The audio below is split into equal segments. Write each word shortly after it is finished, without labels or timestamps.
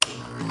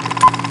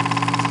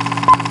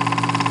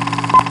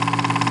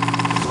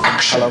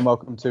Hello and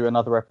welcome to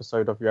another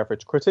episode of Your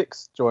Average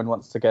Critics, joined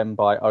once again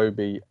by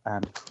Obi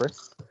and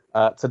Chris.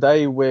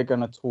 Today we're going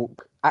to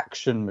talk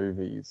action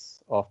movies.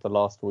 After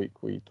last week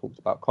we talked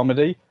about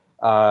comedy.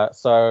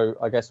 So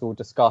I guess we'll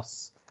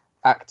discuss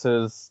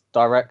actors,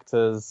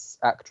 directors,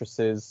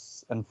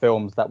 actresses and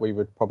films that we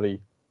would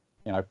probably,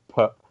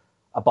 put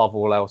above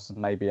all else and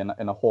maybe in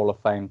a Hall of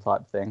Fame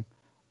type thing.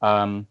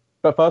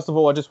 But first of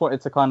all, I just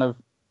wanted to kind of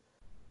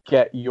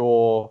get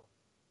your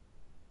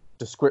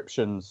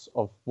descriptions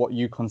of what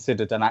you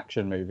considered an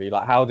action movie.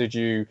 Like, how did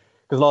you,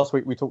 because last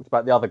week we talked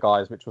about The Other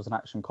Guys, which was an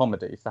action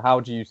comedy. So how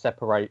do you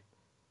separate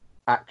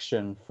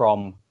action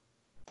from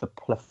the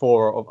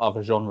plethora of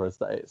other genres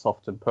that it's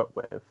often put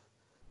with?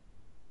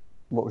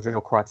 What was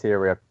your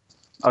criteria,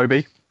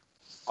 Obi?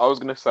 I was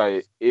going to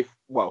say, the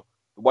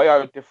way I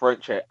would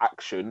differentiate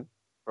action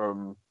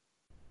from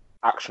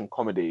action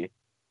comedy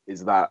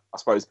is that, I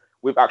suppose,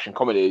 with action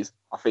comedies,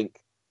 I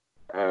think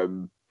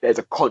there's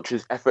a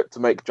conscious effort to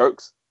make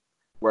jokes,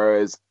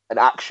 whereas an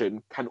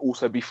action can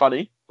also be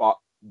funny, but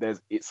there's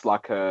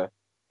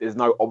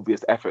no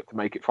obvious effort to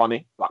make it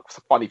funny. Like,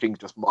 funny things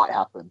just might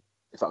happen,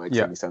 if that makes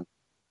any sense.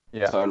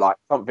 Yeah. So, like,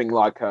 something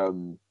like,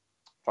 trying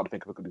to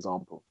think of a good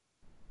example.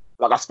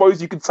 Like, I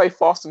suppose you could say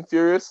Fast and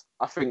Furious,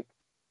 I think,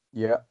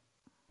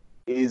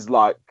 is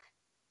like,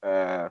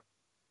 I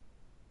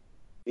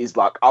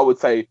would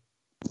say,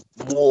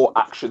 more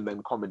action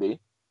than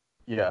comedy.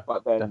 Yeah.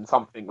 But then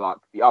something like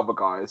The Other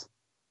Guys,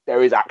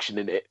 there is action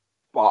in it,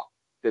 but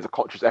there's a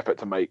conscious effort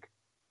to make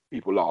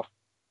people laugh.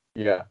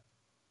 Yeah. Does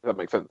that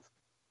make sense?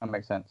 That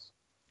makes sense.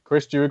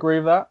 Chris, do you agree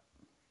with that?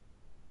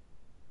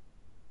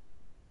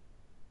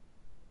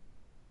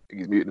 I think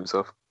he's muting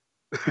himself.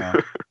 Yeah.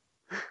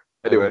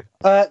 Anyway.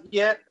 I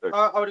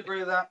would agree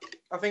with that.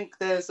 I think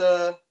there's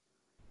the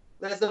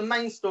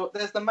main story,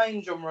 there's the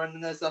main genre, and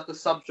then there's like a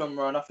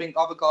subgenre. And I think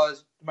Other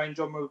Guys, the main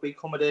genre would be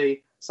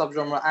comedy,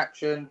 subgenre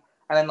action,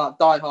 and then like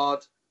Die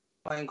Hard,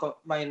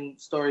 main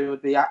story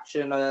would be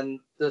action, and then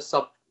the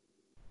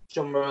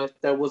subgenre,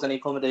 if there was any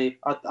comedy.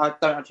 I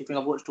don't actually think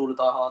I've watched all of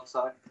Die Hard,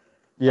 so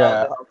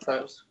yeah.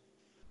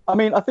 I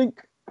mean, I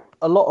think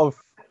a lot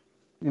of,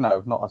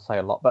 not I say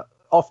a lot, but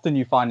often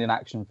you find in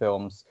action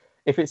films,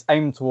 if it's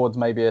aimed towards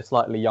maybe a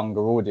slightly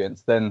younger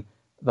audience, then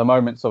the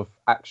moments of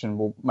action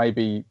will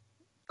maybe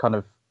kind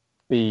of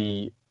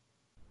be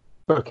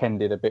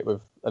bookended a bit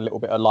with a little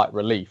bit of light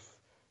relief,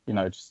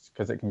 just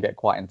because it can get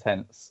quite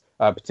intense,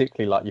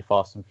 particularly like your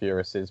Fast and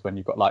Furiouses, when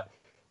you've got like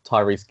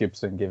Tyrese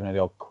Gibson giving the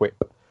odd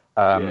quip,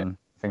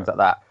 things like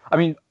that. I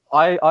mean,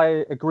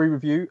 I agree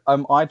with you.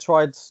 I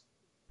tried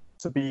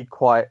to be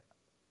quite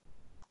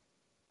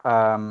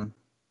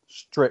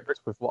strict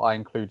with what I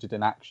included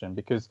in action,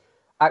 because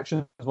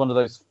action is one of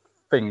those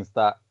things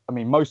that, I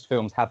mean, most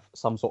films have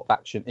some sort of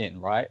action in,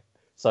 right?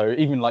 So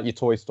even like your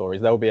Toy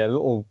Stories, there'll be a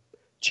little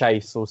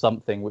chase or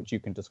something which you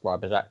can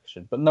describe as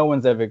action, but no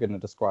one's ever going to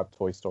describe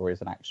Toy Story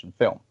as an action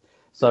film.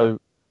 So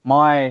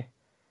my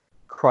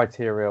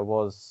criteria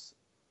was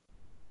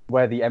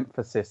where the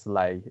emphasis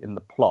lay in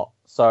the plot.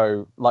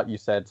 So like you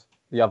said,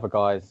 The Other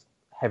Guys,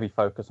 heavy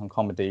focus on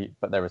comedy,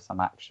 but there is some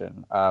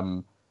action.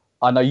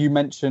 I know you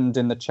mentioned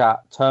in the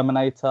chat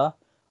Terminator.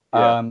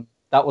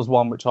 That was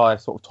one which I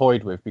sort of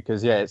toyed with,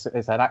 because it's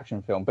an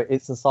action film, but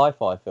it's a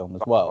sci-fi film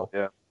as well.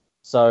 Yeah.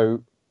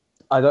 So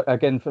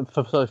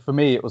for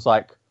me, it was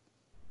like,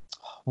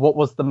 what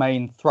was the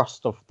main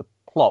thrust of the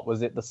plot?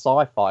 Was it the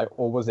sci-fi,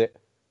 or was it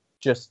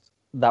just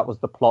that was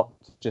the plot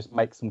to just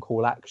make some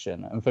cool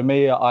action? And for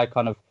me, I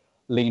kind of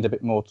leaned a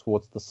bit more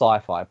towards the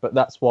sci-fi, but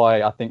that's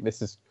why I think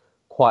this is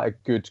quite a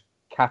good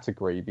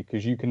category,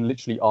 because you can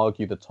literally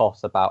argue the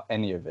toss about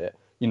any of it.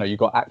 You've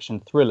got action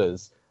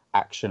thrillers,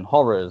 action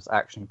horrors,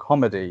 action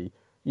comedy,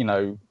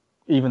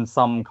 even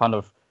some kind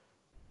of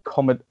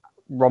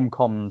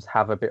rom-coms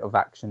have a bit of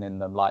action in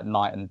them, like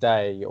Night and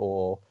Day,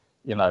 or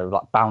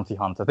like Bounty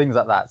Hunter, things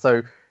like that.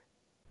 So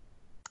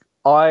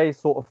I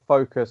sort of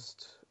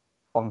focused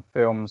on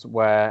films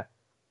where,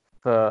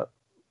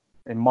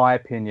 in my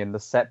opinion, the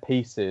set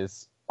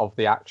pieces of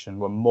the action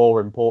were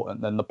more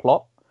important than the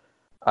plot,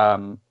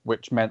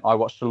 which meant I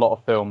watched a lot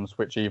of films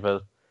which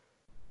either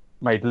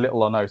made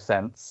little or no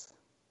sense,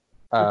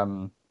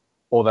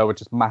 or there were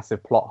just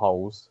massive plot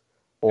holes,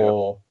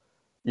 or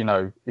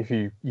if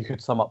you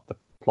could sum up the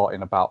plot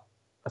in about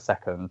a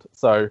second.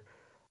 So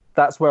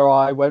that's where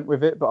I went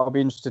with it, but I'll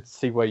be interested to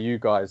see where you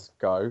guys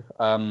go.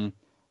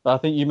 But I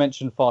think you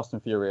mentioned Fast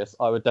and Furious.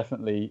 I would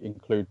definitely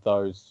include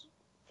those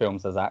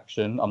films as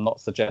action. I'm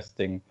not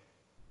suggesting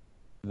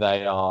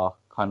they are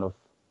kind of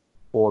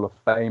Hall of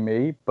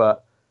Fame-y,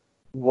 but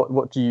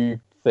what do you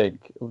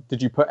think?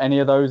 Did you put any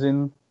of those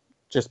in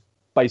just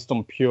based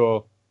on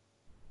pure,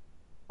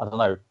 I don't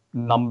know,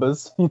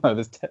 numbers?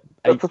 There's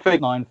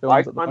 9 films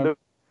at the moment.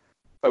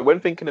 So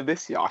when thinking of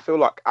this year, I feel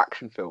like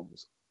action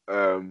films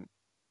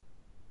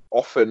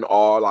often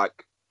are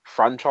like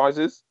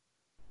franchises.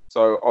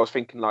 So I was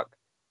thinking, like,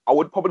 I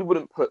wouldn't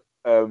put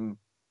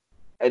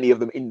any of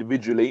them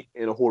individually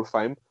in a Hall of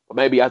Fame, but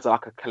maybe as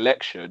like a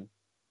collection,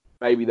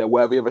 maybe they're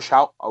worthy of a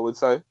shout, I would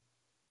say,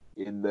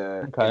 in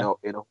a Hall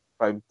of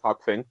Fame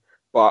type thing.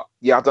 But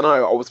yeah, I don't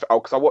know.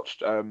 Because I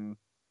watched.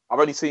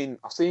 I've seen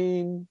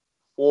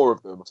four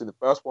of them. I've seen the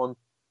first one,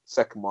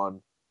 second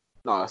one.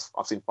 No,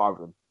 I've seen five of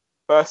them.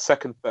 First,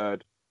 second,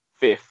 third,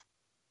 fifth,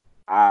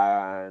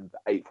 and the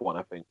eighth one.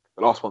 I think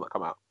the last one that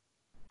come out,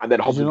 and then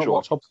Did Hobbs you and not Shaw.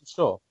 watch Hobbs and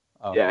Shaw?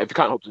 Oh. Yeah, if you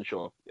count Hobbs and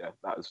Shaw, yeah,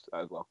 that as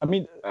well. I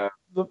mean, Uh,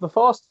 the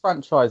Fast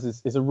franchise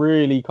is a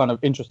really kind of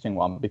interesting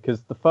one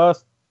because the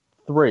first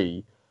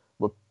three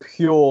were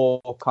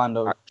pure kind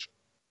of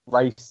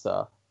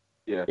racer.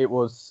 Yeah. It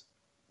was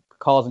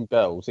cars and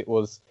girls. It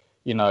was,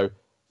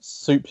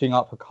 souping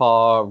up a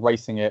car,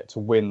 racing it to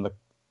win the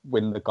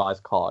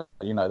guy's car.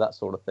 That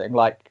sort of thing.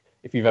 Like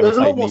if you've It ever was a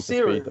lot played more Need for Speed.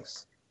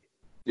 serious.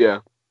 Yeah.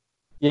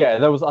 Yeah,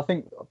 there was. I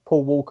think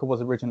Paul Walker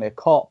was originally a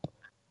cop,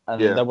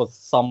 and Yeah. there was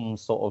some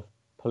sort of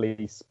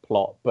police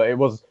plot, but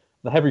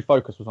the heavy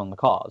focus was on the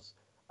cars.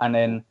 And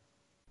then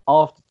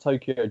after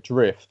Tokyo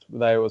Drift,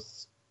 there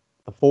was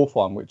the fourth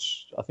one,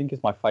 which I think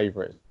is my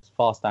favourite. It's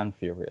Fast and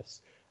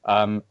Furious.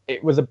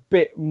 It was a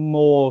bit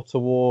more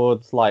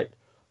towards like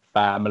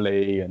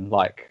family and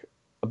like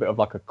a bit of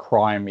like a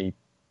crimey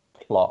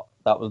plot.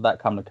 That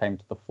kind of came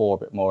to the fore a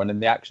bit more, and then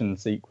the action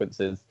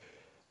sequences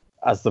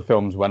as the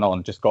films went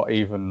on just got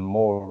even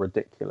more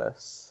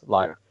ridiculous.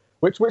 Like,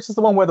 which is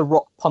the one where The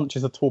Rock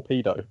punches a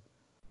torpedo?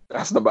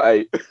 That's number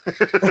 8.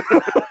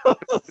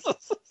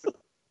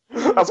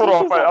 That's one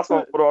of my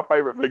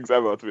favourite things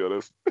ever, to be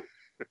honest.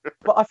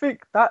 But I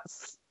think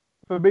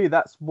for me,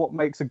 that's what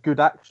makes a good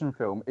action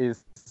film,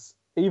 is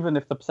even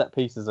if the set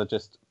pieces are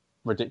just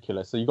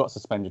ridiculous, so you've got to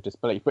suspend your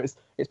disbelief. But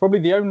it's probably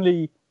the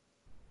only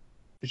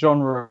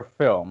genre of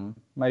film,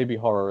 maybe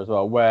horror as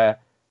well, where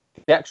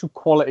the actual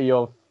quality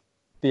of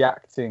the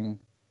acting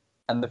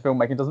and the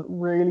filmmaking doesn't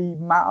really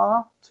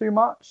matter too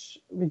much,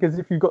 because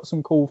if you've got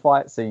some cool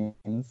fight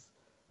scenes,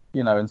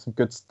 and some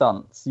good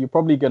stunts, you're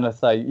probably going to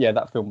say, yeah,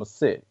 that film was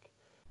sick.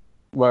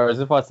 Whereas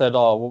if I said,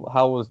 oh, well,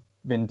 how was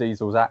Vin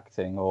Diesel's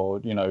acting, or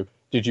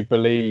did you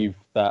believe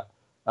that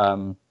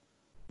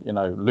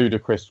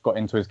Ludacris got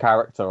into his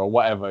character or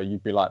whatever,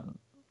 you'd be like,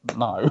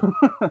 no.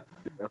 Yeah.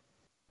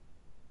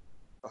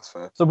 That's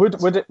fair. So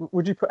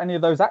would you put any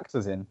of those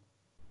actors in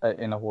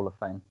a Hall of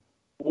Fame?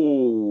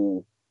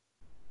 Ooh.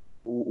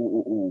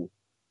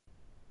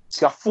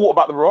 See, I thought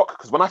about The Rock,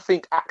 because when I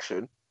think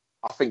action,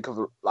 I think of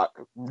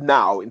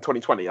now in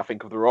 2020, I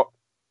think of The Rock.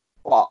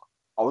 But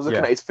I was looking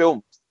at his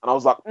films and I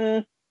was like,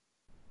 they're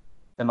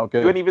not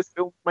good. Do any of his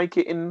films make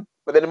it in?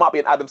 But then it might be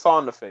an Adam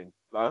Sandler thing,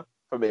 for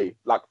me,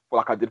 like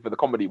I did for the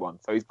comedy one.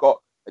 So he's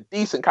got a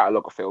decent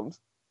catalogue of films.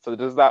 So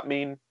does that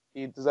mean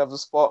he deserves a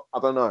spot?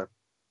 I don't know.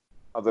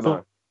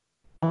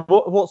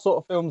 What sort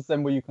of films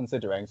then were you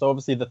considering? So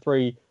obviously the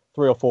three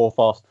or four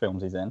Fast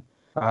films he's in.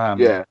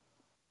 Yeah.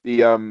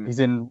 He's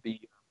in the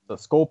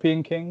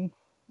Scorpion King.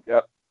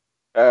 Yeah.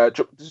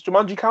 Does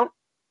Jumanji count?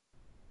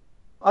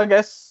 I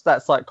guess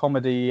that's like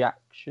comedy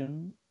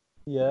action.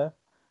 Yeah.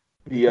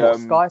 The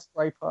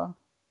Skyscraper.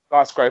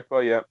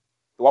 Skyscraper, yeah.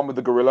 The one with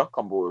the gorilla.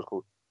 Can't remember what it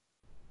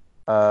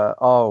was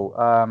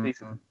called.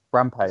 Decent.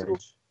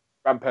 Rampage.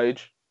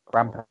 Rampage.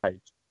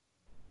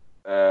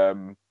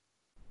 San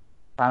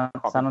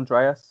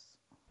Andreas.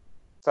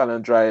 San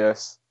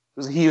Andreas.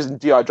 He was in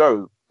G.I.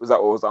 Joe. Was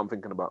that what I'm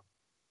thinking about?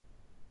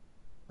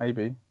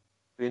 Maybe.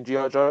 In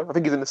G.I. Joe? I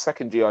think he's in the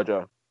second G.I.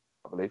 Joe,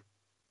 I believe.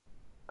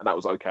 And that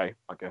was okay,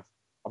 I guess.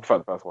 I prefer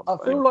the first one. I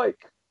feel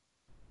like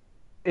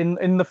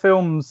in the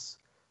films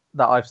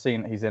that I've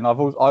seen he's in, I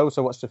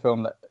also watched a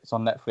film that's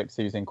on Netflix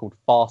he's in called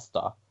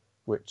Faster,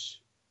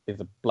 which is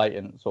a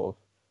blatant sort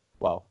of,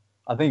 well,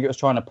 I think it was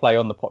trying to play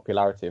on the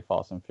popularity of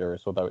Fast and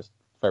Furious, although it's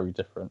very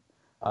different.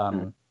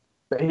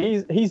 But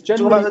he's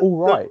generally all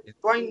right. The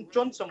Dwayne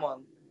Johnson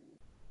one.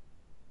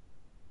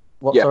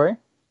 What? Yeah. Sorry.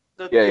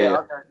 Yeah.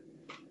 Okay.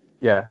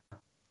 Yeah.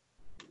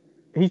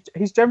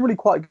 He's generally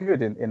quite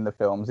good in the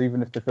films,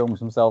 even if the films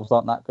themselves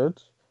aren't that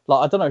good.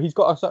 Like, I don't know, he's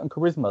got a certain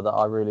charisma that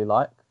I really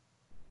like.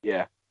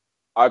 Yeah,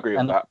 I agree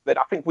with that. But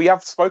I think we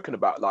have spoken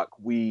about, like,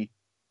 we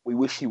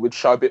wish he would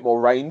show a bit more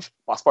range.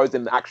 But I suppose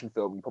in an action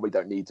film, you probably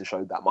don't need to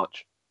show that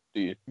much,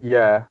 do you?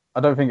 Yeah,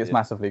 I don't think it's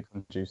massively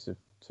conducive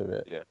to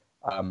it. Yeah.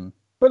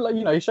 But, like,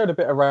 he showed a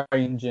bit of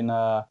range in,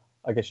 I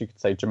guess you could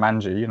say,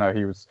 Jumanji.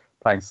 He was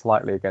playing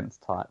slightly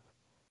against type.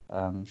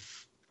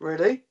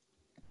 Really?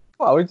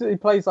 Well, he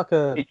plays like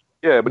a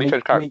but he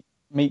changed character.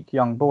 Meek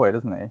young boy,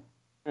 doesn't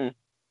he?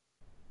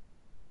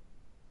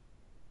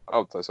 I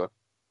would say so.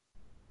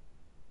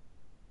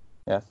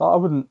 Yeah, so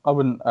I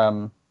wouldn't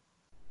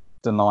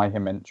deny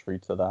him entry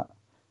to that.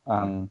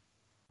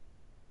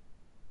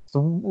 So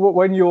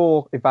when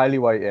you're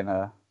evaluating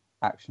a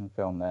action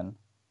film, then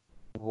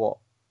what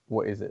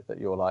is it that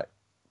you're like?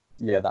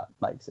 Yeah, that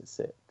makes it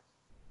sick.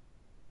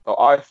 So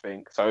I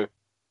think so.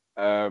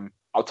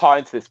 I'll tie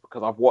into this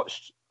because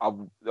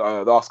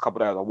the last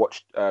couple of days I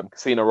watched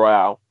Casino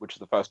Royale, which is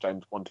the first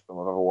James Bond film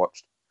I've ever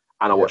watched,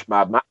 and I watched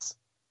Mad Max,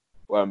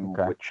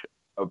 which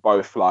are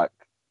both like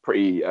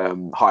pretty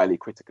highly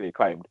critically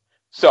acclaimed.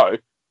 So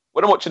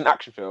when I'm watching an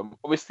action film,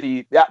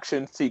 obviously the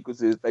action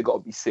sequences, they got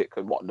to be sick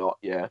and whatnot,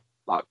 yeah,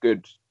 like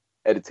good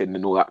editing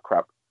and all that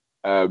crap.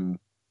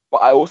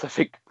 But I also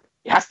think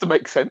it has to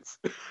make sense.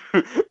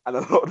 And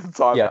a lot of the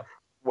time, Yeah.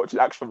 watching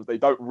action films, they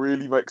don't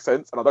really make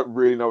sense, and I don't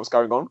really know what's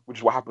going on, which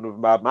is what happened with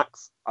Mad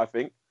Max. I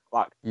think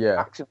like Yeah.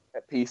 action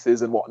set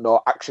pieces and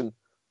whatnot, action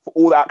for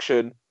all the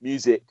action,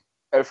 music,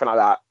 everything like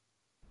that.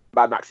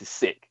 Mad Max is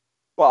sick,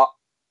 but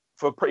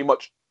for pretty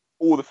much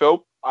all the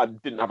film, I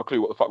didn't have a clue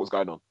what the fuck was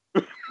going on.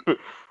 I'm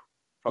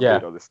Yeah.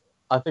 being honest.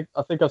 I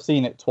think I've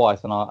seen it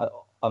twice, and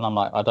I'm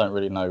like, I don't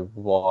really know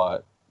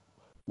why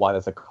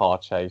there's a car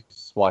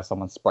chase, why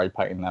someone's spray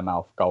painting their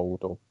mouth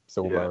gold or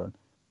silver.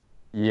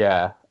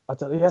 Yeah. I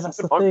don't. Yeah, that's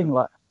the thing.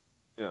 Like,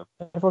 yeah,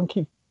 everyone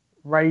keeps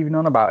raving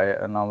on about it,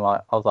 and I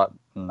was like,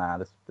 nah,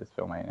 this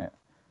film ain't it.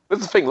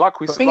 That's the thing. Like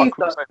we said. Go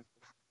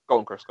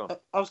on, Chris. Go on.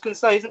 I was going to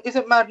say,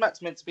 isn't Mad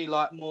Max meant to be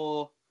like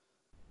more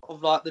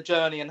of like the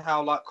journey and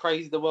how like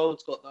crazy the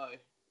world's got though? If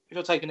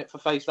you're taking it for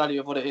face value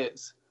of what it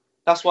is,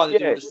 that's why they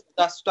do.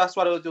 That's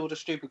why they do all the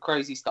stupid,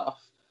 crazy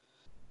stuff.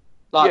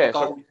 Like the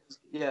gold.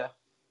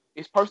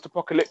 It's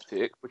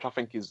post-apocalyptic, which I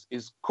think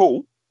is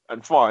cool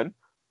and fine,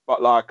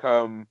 but like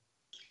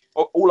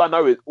all I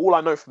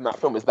know from that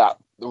film is that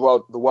the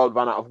world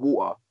ran out of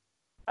water,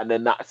 and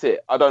then that's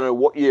it. I don't know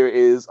what year it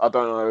is. I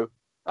don't know.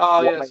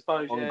 Oh yeah, I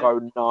suppose.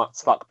 Go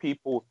nuts. Like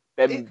people,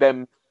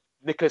 them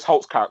Nicholas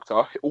Holt's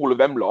character, all of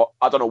them lot.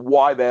 I don't know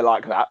why they're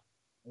like that.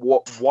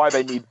 Why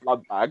they need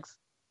blood bags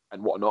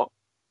and whatnot.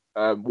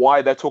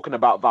 Why they're talking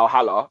about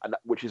Valhalla,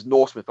 which is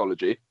Norse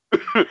mythology,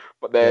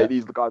 but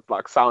these guys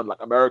like sound like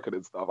American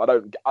and stuff. I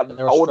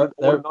want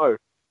to know.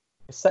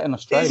 It's set in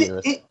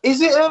Australia.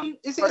 Is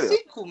it a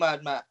sequel,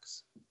 Mad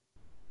Max?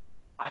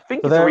 I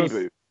think it's a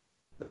reboot.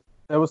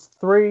 There was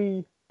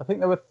three. I think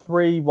there were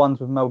three ones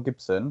with Mel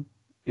Gibson.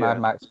 Yeah.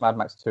 Mad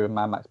Max 2, and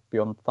Mad Max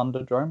Beyond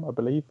Thunderdome, I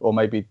believe, or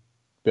maybe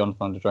Beyond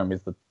Thunderdome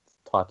is the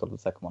title of the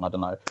second one. I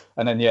don't know.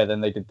 And then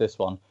they did this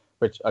one,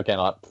 which again,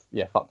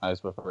 fuck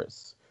knows whether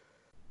it's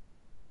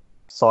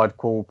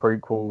sidequel,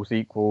 prequel,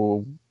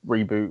 sequel,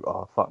 reboot.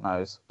 Oh, fuck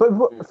knows.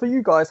 But for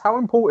you guys, how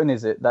important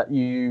is it that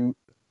you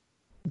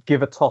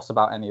give a toss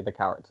about any of the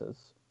characters?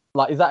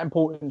 Like, is that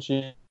important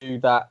to you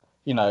that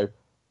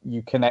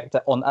you connect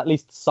on at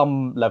least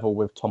some level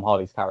with Tom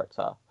Hardy's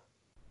character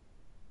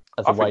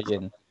as a way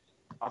in?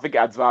 I think it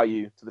adds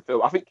value to the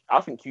film. I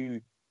think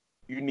you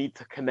need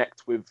to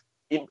connect with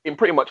in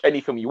pretty much any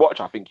film you watch.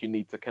 I think you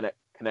need to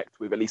connect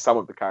with at least some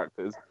of the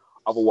characters.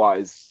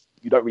 Otherwise,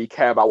 you don't really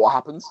care about what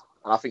happens.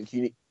 And I think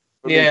you need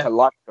for me to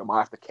like them. I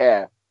have to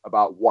care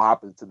about what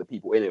happens to the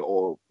people in it,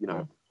 or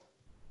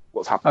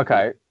what's happening.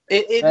 Okay.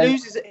 It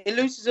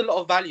loses a lot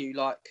of value.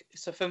 Like,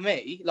 so for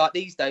me, like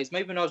these days,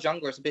 maybe when I was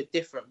younger, it's a bit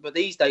different. But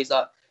these days,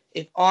 like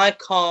if I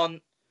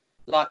can't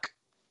like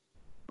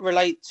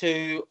relate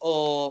to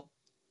or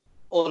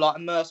like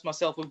immerse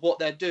myself with what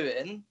they're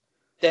doing,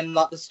 then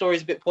like the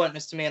story's a bit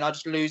pointless to me, and I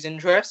just lose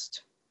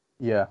interest.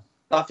 Yeah.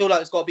 I feel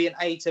like it's got to be an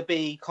A to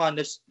B kind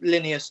of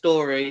linear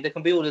story. There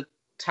can be all the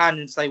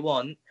tangents they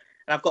want, and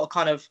I've got to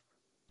kind of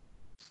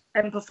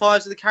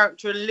empathise with the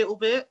character a little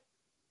bit,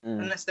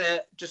 unless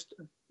they're just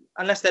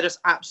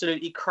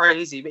absolutely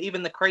crazy. But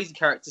even the crazy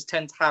characters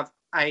tend to have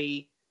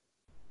a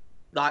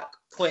like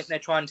point they're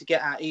trying to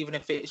get at, even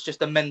if it's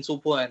just a mental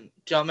point.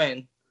 Do you know what I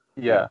mean?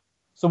 Yeah.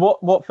 So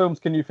what films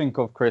can you think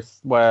of, Chris,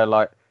 where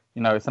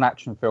it's an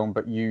action film,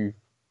 but you,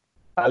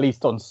 at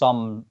least to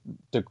some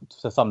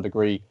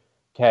degree,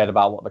 cared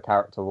about what the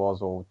character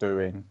was or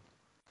doing?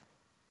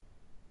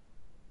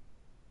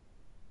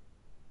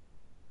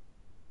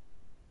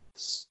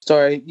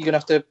 Sorry, you're gonna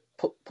have to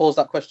pause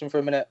that question for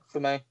a minute for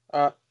me.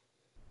 All right.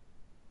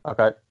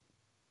 Okay.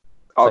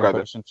 I'll Same go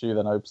question to you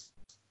then, Opes.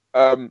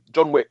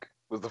 John Wick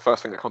was the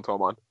first thing that came to my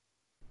mind.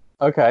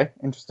 Okay,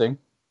 interesting.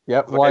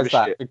 Yeah, why is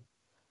that?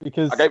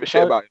 Because I gave a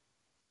shit about it.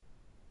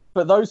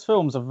 But those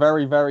films are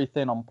very, very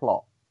thin on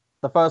plot.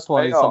 The first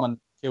one is someone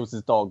kills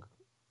his dog.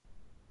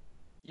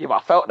 Yeah, but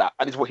I felt that.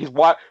 And his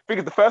wife,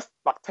 because the first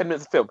 10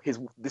 minutes of the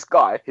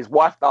film, his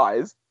wife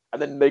dies,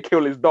 and then they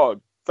kill his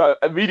dog. So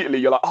immediately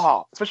you're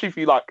like, especially if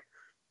you like,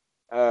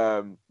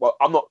 well,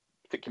 I'm not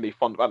particularly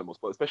fond of animals,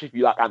 but especially if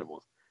you like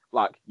animals,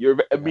 like you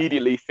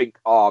immediately think,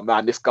 oh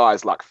man, this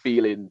guy's like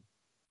feeling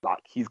like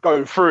he's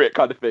going through it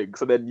kind of thing.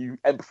 So then you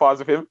empathize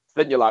with him. So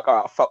then you're like,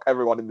 all right, fuck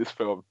everyone in this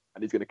film,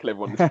 and he's going to kill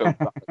everyone in this film.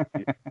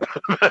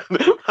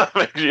 That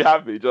makes you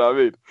happy, do you know what I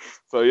mean?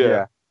 So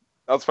yeah,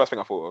 that was the first thing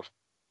I thought of.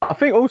 I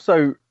think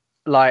also,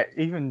 like,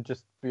 even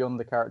just beyond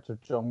the character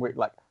of John Wick,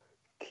 like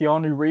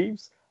Keanu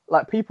Reeves,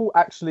 like people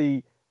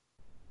actually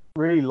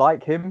really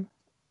like him,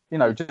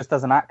 just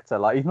as an actor.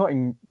 Like he's not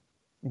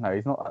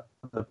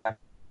the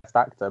best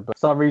actor, but for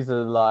some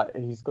reason, like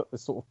he's got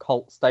this sort of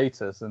cult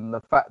status, and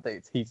the fact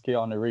that he's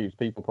Keanu Reeves,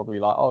 people probably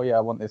like, oh yeah, I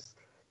want this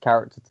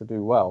character to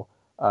do well.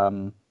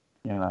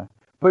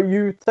 But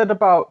you said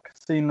about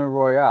Casino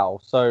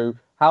Royale, so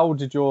how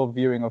did your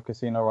viewing of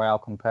Casino Royale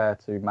compare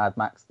to Mad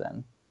Max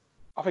then?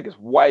 I think it's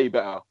way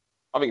better.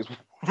 I think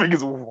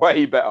it's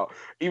way better.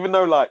 Even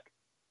though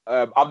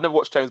I've never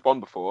watched James Bond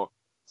before,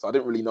 so I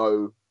didn't really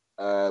know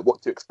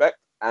what to expect,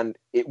 and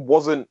it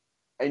wasn't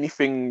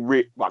anything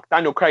like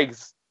Daniel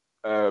Craig's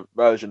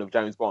version of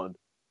James Bond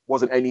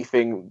wasn't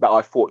anything that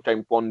I thought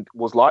James Bond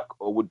was like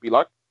or would be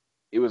like.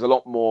 It was a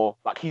lot more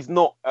like he's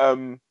not.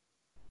 I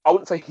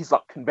wouldn't say he's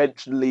like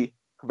conventionally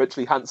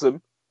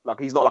handsome. Like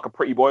he's not like a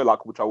pretty boy,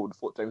 like which I would have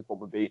thought James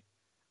Bond would be.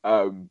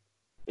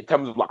 In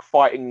terms of like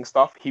fighting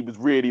stuff, he was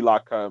really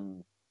like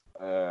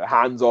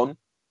hands on,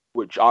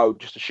 which I would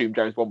just assume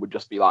James Bond would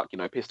just be like, you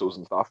know, pistols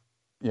and stuff.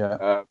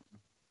 Yeah.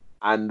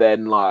 And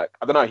then like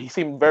I don't know, he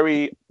seemed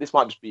very. This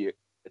might just be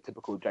a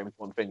typical James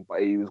Bond thing,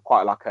 but he was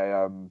quite like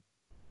a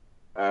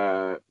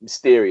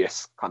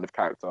mysterious kind of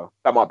character.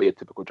 That might be a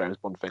typical James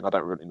Bond thing. I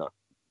don't really know.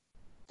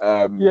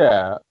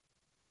 Yeah.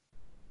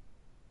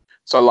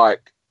 So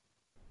like,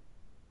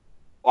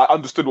 I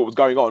understood what was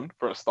going on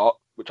for a start,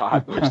 which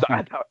I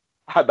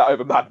had that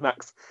over Mad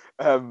Max.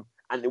 And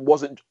it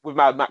wasn't with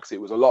Mad Max. It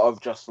was a lot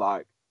of just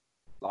like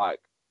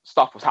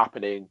stuff was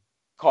happening,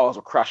 cars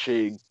were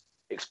crashing,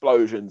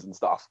 explosions and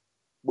stuff,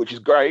 which is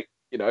great.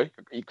 You know,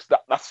 that's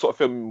the sort of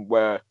film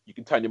where you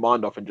can turn your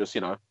mind off and just,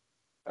 you know,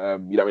 you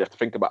don't really have to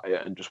think about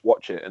it and just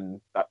watch it, and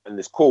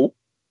it's cool.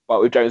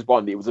 But with James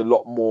Bond, it was a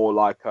lot more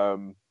like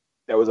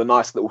there was a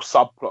nice little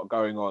subplot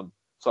going on.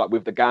 So like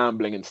with the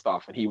gambling and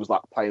stuff, and he was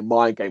like playing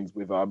mind games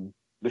with Le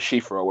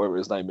Chiffre or whatever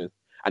his name is,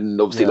 and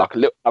obviously like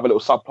have a little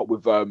subplot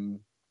with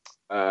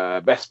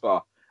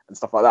Vesper and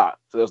stuff like that.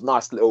 So there's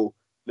nice little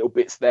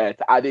bits there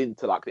to add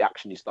into like the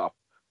actiony stuff.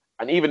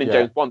 And even in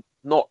James Bond,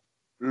 not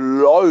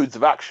loads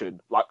of action.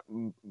 Like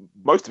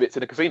most of it's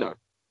in a casino,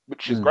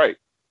 which is great.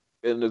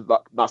 And there's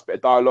like nice bit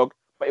of dialogue,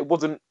 but it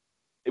wasn't.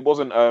 It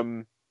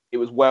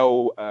was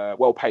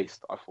well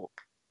paced, I thought.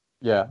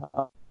 Yeah.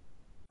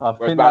 I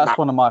think that's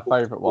one of my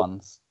favourite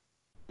ones.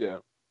 Yeah.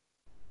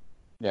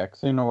 Yeah,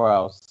 Casino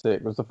Royale's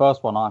sick. It was the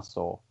first one I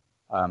saw.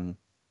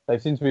 They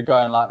seem to be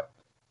going like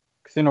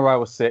Casino Royale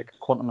was sick,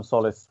 Quantum of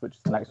Solace, which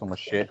is the next one, was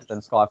shit, then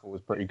Skyfall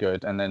was pretty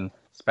good, and then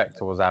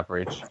Spectre was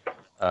average.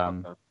 I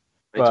need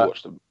to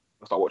watch them.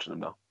 I'll start watching them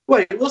now.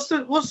 Wait,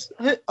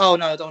 oh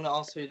no, I don't want to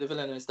ask who the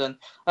villain is then.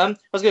 I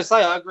was going to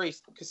say, I agree.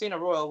 Casino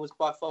Royale was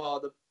by far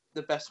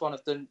the best one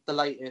of the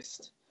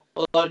latest.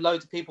 Although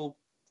loads of people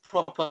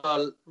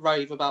proper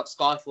rave about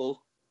Skyfall.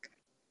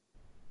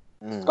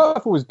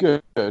 Skyfall was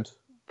good. I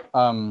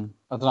don't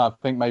know. I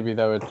think maybe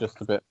they were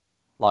just a bit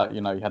like,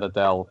 you know, you had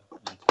Adele,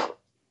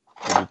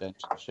 Judi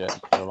Dench and shit.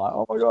 And people were like,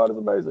 oh my god, it's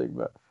amazing.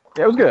 But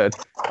yeah, it was good.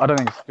 I don't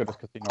think it's as good as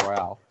Casino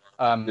Royale.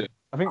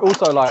 I think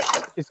also like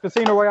is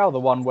Casino Royale the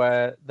one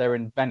where they're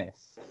in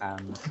Venice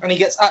and he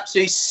gets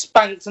absolutely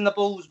spanked in the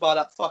balls by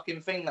that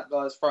fucking thing that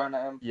guy's throwing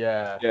at him.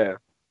 Yeah. That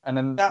And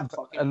then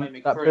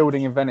that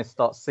building in Venice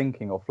starts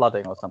sinking or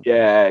flooding or something.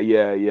 Yeah,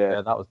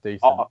 that was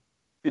decent.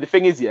 See, the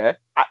thing is, at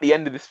the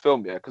end of this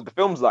film, because the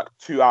film's like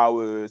 2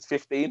 hours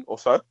 15 or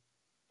so,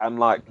 and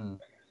like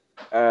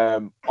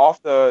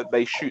after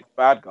they shoot the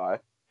bad guy,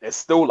 there's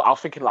still. I was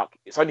thinking like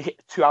it's only hit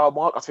the 2 hour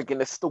mark. I was thinking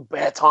there's still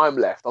bare time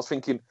left. I was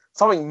thinking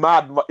something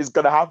mad is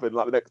gonna happen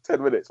like the next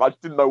 10 minutes. I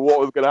didn't know what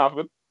was gonna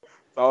happen,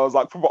 so I was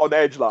like on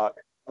edge, like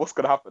what's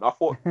gonna happen. I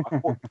thought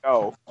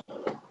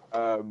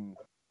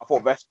I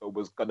thought Vesper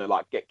was gonna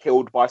like get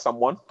killed by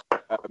someone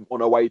on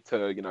her way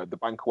to, you know, the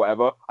bank or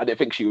whatever. I didn't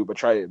think she would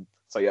betray him.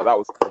 So yeah, that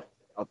was.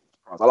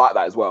 I like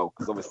that as well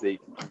because obviously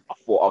I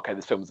thought, okay,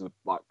 this film's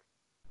like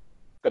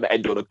gonna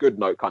end on a good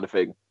note, kind of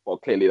thing. Well,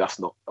 clearly that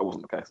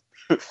wasn't the case.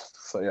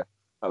 So yeah,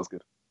 that was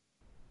good.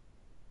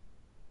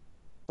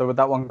 So would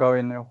that one go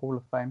in the Hall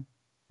of Fame?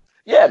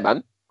 Yeah,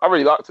 man, I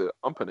really liked it.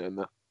 I'm putting it in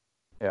there.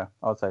 Yeah,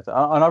 I would say so.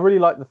 And I really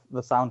like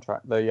the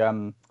soundtrack,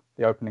 the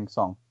opening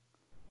song.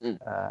 In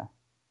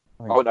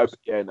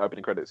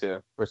opening credits, yeah.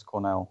 Chris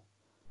Cornell.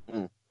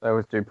 They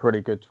always do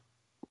pretty good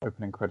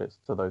opening credits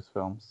to those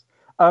films.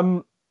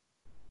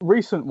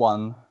 Recent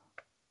one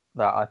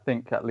that I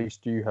think at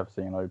least you have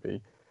seen,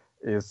 Obi,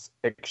 is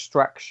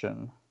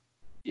Extraction.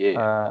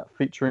 Yeah.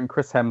 Featuring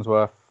Chris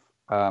Hemsworth,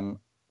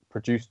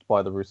 produced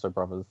by the Russo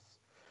brothers.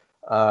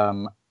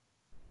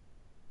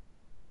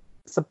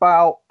 It's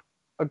about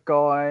a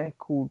guy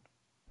called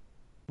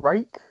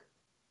Rake.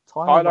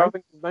 Tyler, I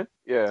think his name.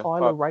 Yeah.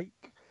 Tyler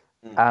Rake.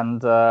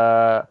 And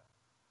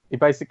he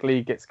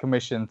basically gets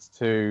commissioned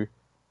to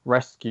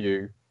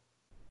rescue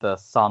the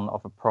son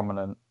of a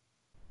prominent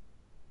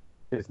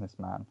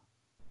businessman.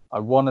 I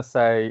want to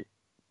say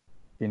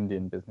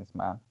Indian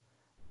businessman,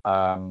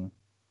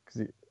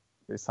 because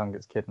his son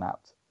gets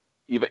kidnapped.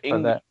 Either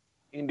Indian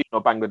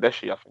or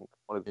Bangladeshi, I think.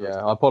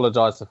 I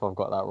apologise if I've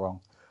got that wrong.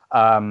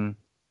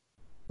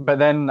 But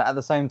then at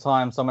the same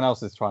time, someone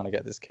else is trying to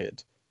get this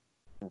kid.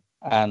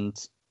 And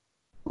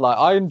like,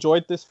 I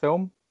enjoyed this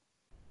film,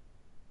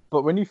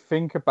 but when you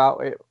think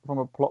about it from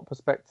a plot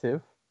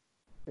perspective,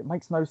 it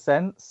makes no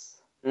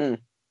sense.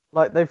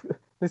 Like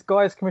this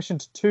guy has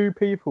commissioned 2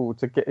 people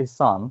to get his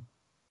son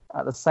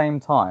at the same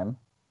time,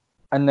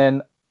 and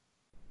then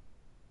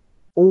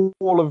all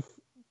of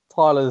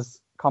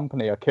Tyler's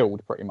company are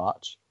killed pretty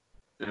much.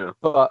 Yeah.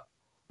 But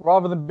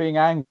rather than being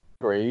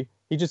angry,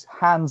 he just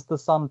hands the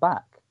son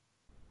back.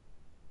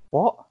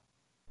 What?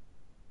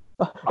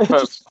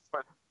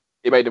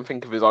 It made him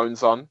think of his own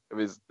son,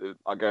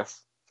 I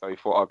guess. So he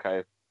thought,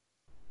 okay,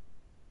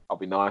 I'll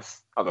be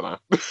nice. I don't know.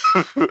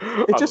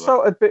 It just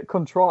felt a bit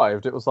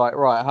contrived. It was like,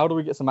 right, how do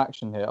we get some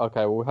action here?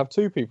 Okay, well, we'll have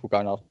two people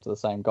going after the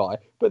same guy,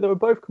 but they were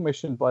both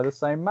commissioned by the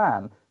same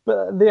man.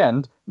 But at the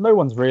end, no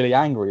one's really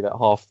angry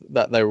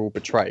that they were all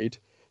betrayed.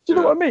 Do you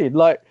know what I mean?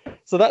 Like,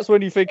 so that's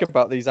when you think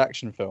about these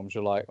action films,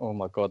 you're like, oh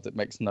my god, that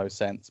makes no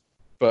sense.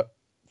 But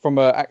from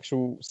an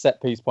actual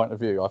set piece point of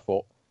view, I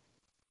thought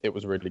it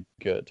was really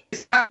good.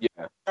 Yeah.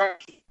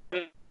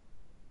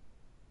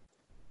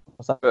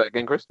 What's that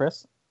again,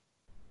 Chris?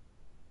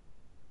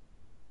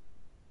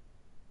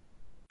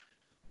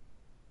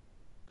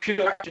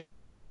 Pure action.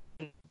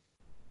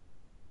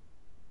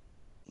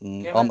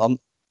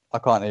 I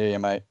can't hear you,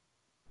 mate.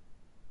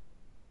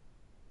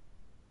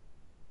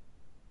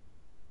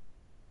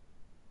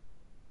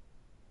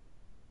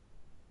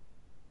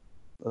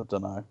 I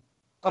don't know.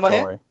 Am I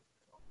Sorry. here?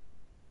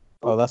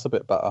 Oh, that's a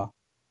bit better.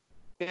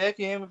 Yeah,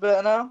 can you hear me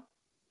better now?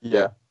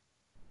 Yeah.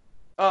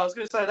 Oh, I was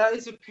going to say, that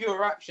is a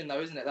pure action,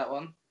 though, isn't it, that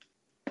one?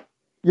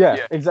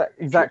 Yeah.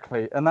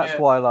 Exactly. And that's Yeah.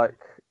 why, like,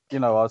 you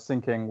know, I was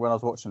thinking when I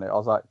was watching it, I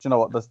was like, do you know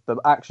what? The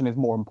action is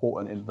more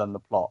important than the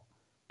plot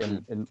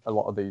in a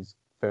lot of these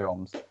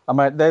films. I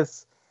mean,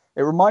 it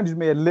reminded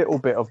me a little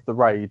bit of The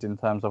Raid in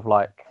terms of,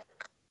 like,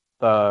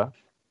 the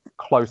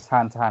close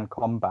hand-to-hand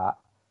combat.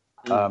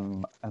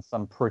 And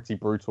some pretty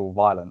brutal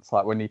violence,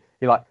 like when he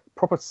like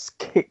proper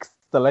kicks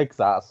the legs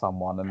out of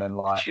someone, and then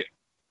like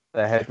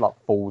their head like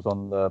falls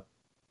on the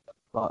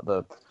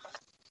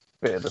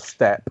bit of the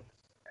step.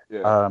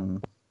 I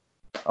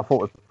thought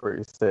it was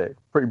pretty sick,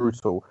 pretty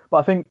brutal. But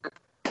I think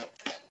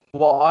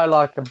what I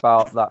like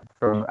about that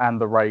film and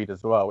The Raid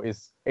as well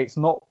is it's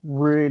not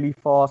really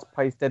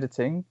fast-paced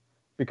editing,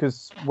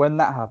 because when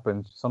that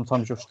happens,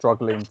 sometimes you're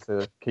struggling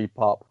to keep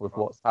up with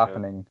what's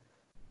happening.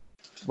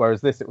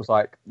 Whereas this, it was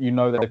like, you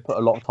know, that they put a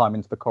lot of time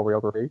into the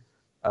choreography,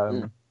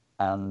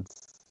 and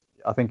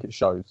I think it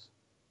shows.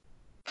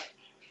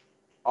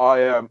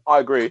 I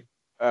agree.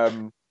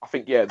 I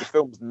think the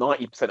film's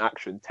 90%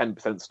 action,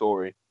 10%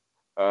 story.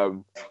 I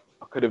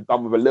could have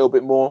done with a little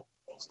bit more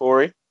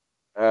story.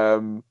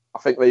 I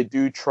think they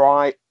do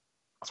try.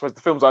 I suppose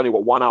the film's only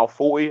 1 hour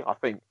 40. I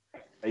think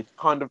they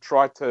kind of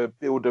try to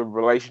build a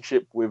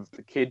relationship with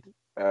the kid,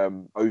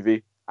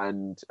 Ovi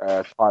and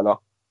Tyler,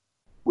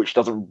 which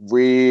doesn't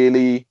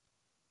really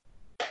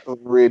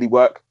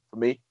work for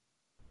me.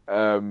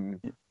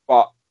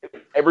 But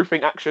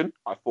everything action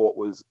I thought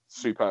was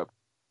superb.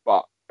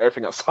 But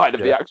everything outside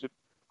of the action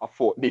I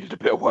thought needed a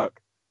bit of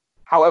work.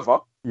 However,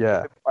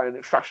 if by an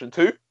Extraction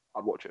 2,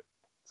 I'd watch it.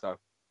 So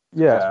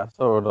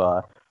so would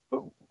I.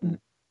 But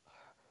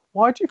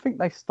why do you think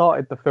they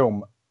started the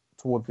film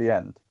towards the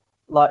end?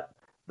 Like,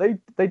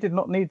 they did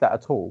not need that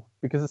at all,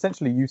 because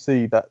essentially you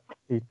see that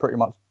he's pretty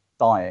much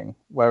dying,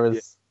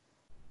 whereas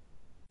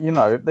you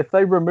know, if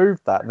they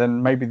removed that,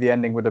 then maybe the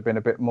ending would have been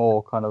a bit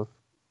more kind of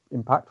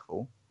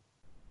impactful.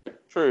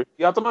 True.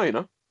 Yeah, I don't know,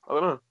 I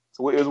don't know.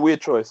 So it was a weird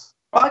choice.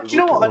 Do you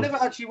know what? I never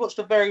actually watched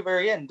the very,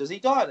 very end. Does he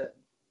die then?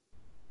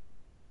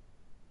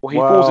 Well, he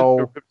falls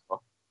into a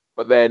river,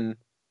 but then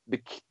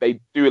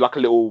they do like a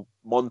little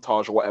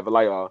montage or whatever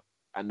later,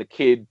 and the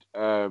kid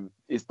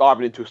is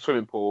diving into a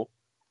swimming pool,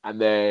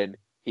 and then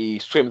he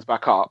swims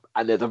back up,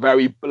 and there's a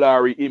very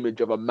blurry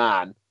image of a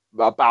man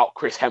about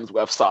Chris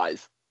Hemsworth's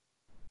size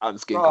and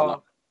skin color,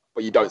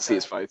 but you don't see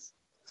his face.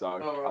 So I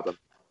don't know.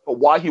 But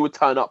why he would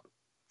turn up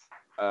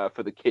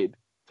for the kid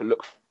to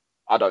look,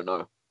 I don't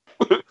know.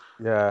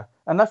 Yeah,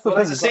 and that's the thing.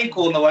 There's a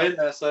sequel in the way, isn't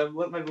there? So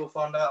maybe we'll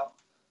find out.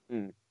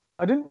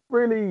 I didn't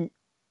really,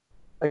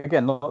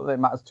 again, not that it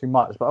matters too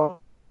much, but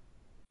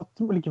I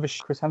didn't really give a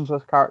shit Chris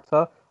Hemsworth's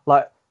character.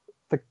 Like,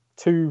 the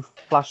 2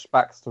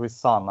 flashbacks to his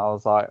son, I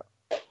was like,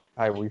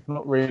 hey, we've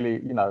not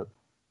really, you know,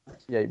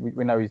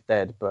 we know he's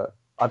dead, but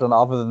I don't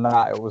know, other than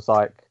that, it was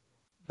like,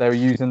 they were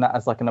using that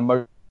as like an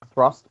emotional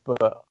thrust,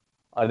 but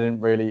I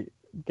didn't really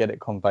get it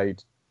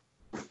conveyed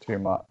too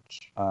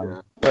much.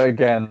 But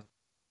again,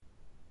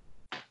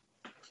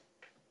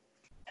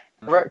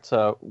 the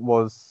director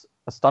was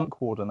a stunt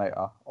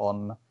coordinator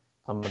on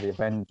some of the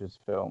Avengers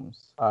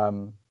films,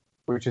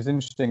 which is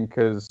interesting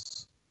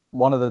because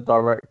one of the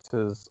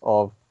directors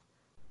of,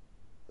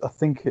 I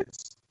think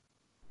it's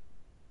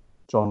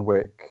John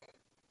Wick,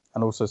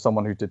 and also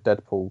someone who did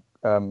Deadpool,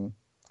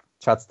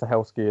 Chad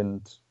Stahelski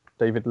and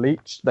David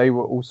Leitch, they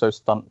were also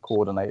stunt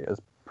coordinators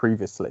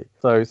previously.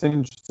 So it's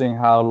interesting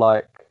how,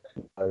 like,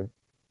 you know,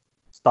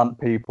 stunt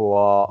people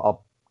are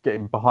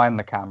getting behind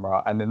the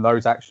camera, and then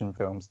those action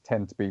films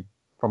tend to be,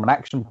 from an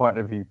action point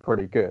of view,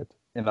 pretty good.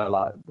 You know,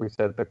 like we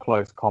said, the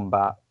close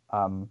combat,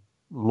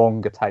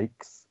 longer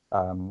takes.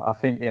 I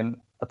think in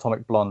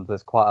Atomic Blonde,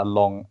 there's quite a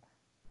long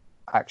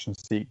action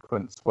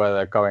sequence where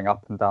they're going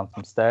up and down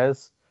some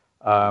stairs.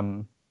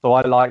 So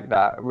I like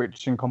that,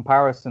 which in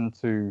comparison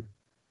to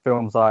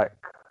films like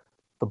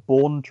the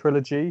Bourne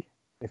trilogy,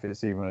 if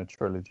it's even a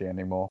trilogy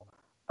anymore,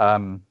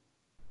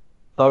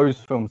 those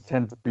films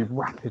tend to be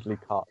rapidly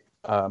cut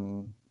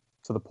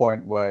to the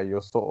point where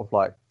you're sort of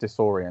like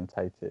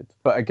disorientated.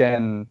 But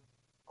again,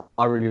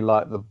 I really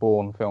like the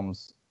Bourne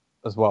films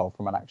as well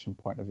from an action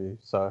point of view.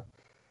 So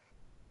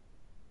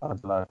I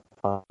don't know.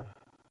 So,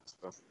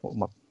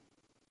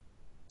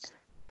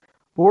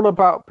 What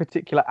about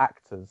particular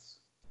actors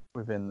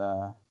within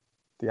the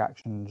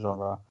action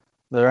genre? Are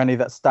there any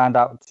that stand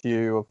out to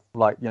you of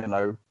like, you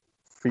know,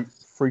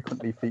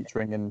 frequently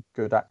featuring in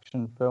good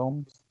action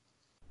films?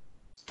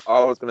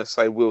 I was gonna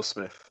say Will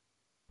Smith.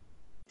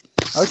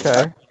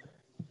 Okay.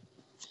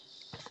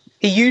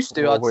 He used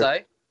to, Well, I'd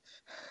say.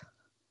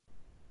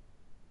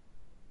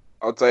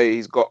 I'd say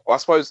he's got. I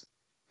suppose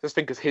just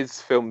because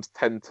his films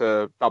tend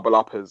to double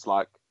up as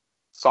like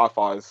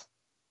sci-fi's,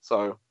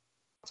 so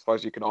I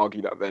suppose you can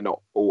argue that they're not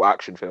all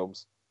action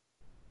films.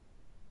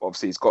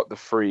 Obviously, he's got the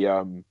three.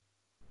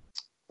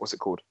 What's it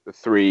called? The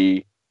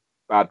three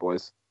Bad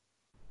Boys.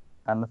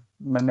 And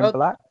Men in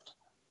Black?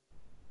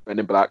 Men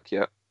in Black,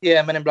 yeah.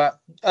 Yeah, Men in Black.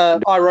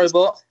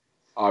 iRobot.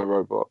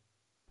 iRobot.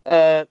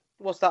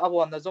 What's that other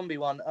one? The zombie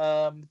one.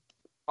 I Am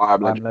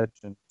I'm Legend.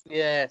 Legend.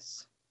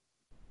 Yes.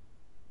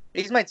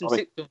 He's made some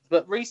sick films,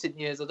 but recent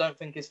years I don't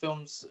think his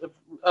films.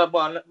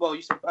 Well,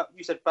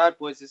 you said Bad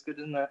Boys is good,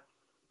 isn't it?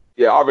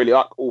 Yeah, I really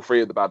like all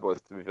three of the Bad Boys.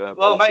 To be fair.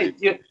 Well, mate,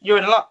 you're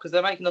in luck because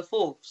they're making a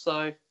fourth.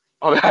 So.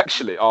 Oh,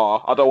 actually,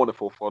 I don't want a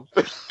fourth one.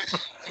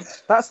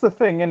 That's the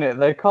thing, isn't it?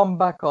 They come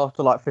back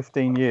after like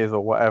 15 years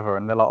or whatever,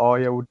 and they're like, "Oh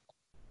yeah, we'll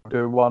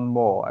do one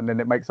more," and then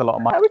it makes a lot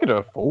of money. We could do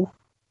a fourth.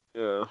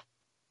 Yeah.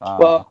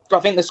 Well, I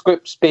think the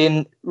script's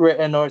been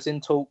written or is in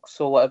talks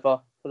or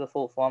whatever for the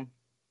fourth one.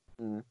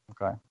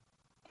 Okay.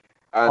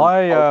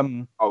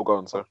 And go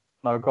on, sir.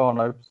 No, go on,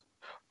 Lopes.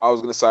 I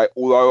was gonna say,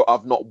 although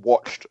I've not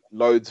watched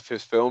loads of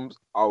his films,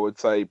 I would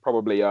say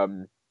probably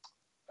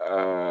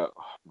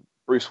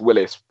Bruce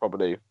Willis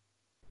probably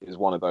is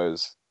one of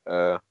those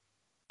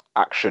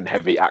action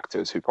heavy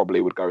actors who probably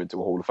would go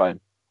into a Hall of Fame.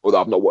 Although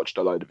I've not watched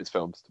a load of his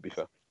films, to be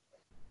fair.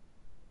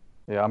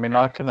 Yeah, I mean,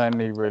 I can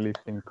only really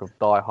think of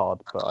Die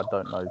Hard, but I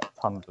don't know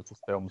tons of his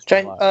films.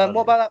 Jane, what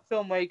about that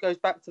film where he goes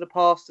back to the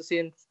past to see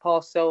his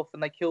past self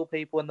and they kill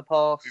people in the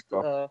past?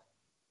 Yeah,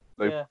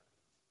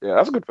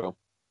 that's a good film.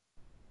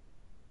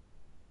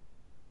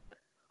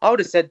 I would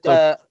have said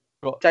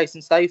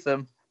Jason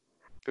Statham.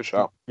 Good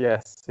shout.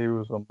 Yes, he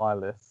was on my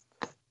list.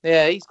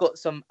 Yeah, he's got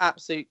some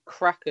absolute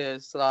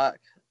crackers, like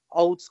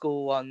old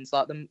school ones,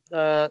 like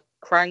the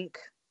Crank.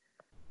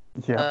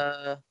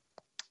 Yeah.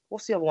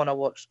 What's the other one I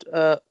watched?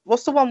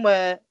 What's the one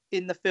where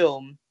in the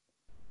film,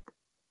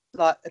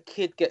 like a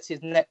kid gets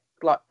his neck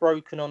like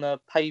broken on a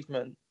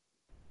pavement,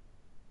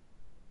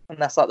 and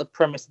that's like the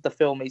premise of the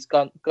film. He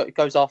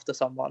goes after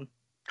someone.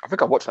 I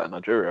think I watched that in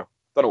Nigeria.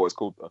 Don't know what it's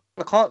called though.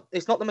 I can't.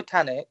 It's not The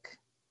Mechanic.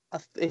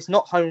 It's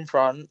not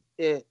Homefront.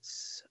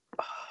 It's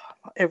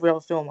every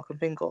other film I can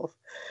think of.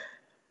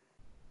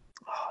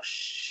 Oh,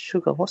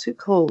 sugar. What's it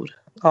called?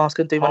 Oh, I was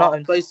going to do my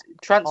nothing. But it's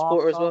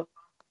Transporter as well.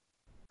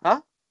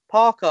 Huh?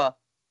 Parker.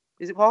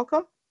 Is it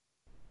Parker?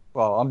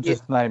 Well, I'm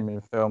just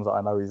naming films that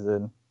I know he's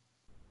in.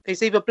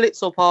 It's either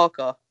Blitz or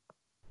Parker.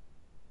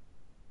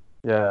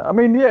 Yeah, I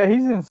mean, yeah,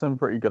 he's in some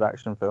pretty good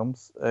action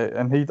films,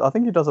 and I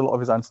think he does a lot of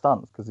his own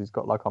stunts because he's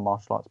got like a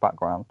martial arts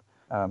background.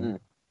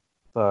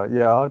 So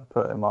yeah, I'd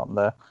put him up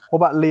there. What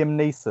about Liam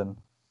Neeson?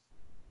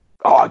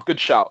 Oh, good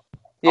shout.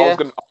 Yeah,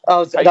 that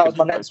was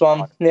my next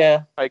one.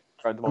 Yeah,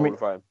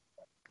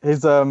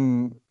 his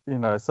you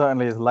know,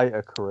 certainly his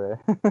later career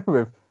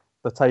with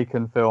the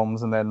Taken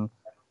films, and then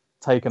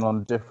taken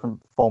on different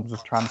forms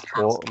of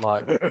transport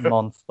like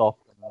Non-Stop,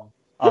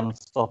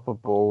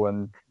 Unstoppable,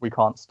 and We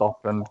Can't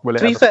Stop, and Will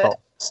It Ever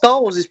Stop?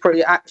 Star Wars is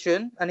pretty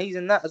action, and he's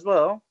in that as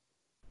well.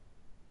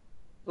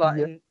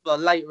 Like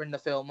later in the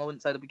film, I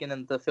wouldn't say the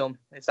beginning of the film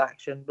is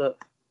action, but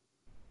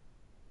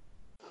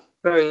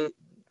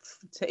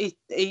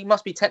he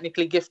must be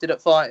technically gifted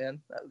at fighting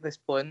at this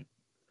point.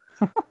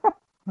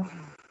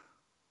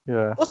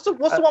 Yeah. What's the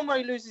one where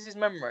he loses his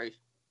memory?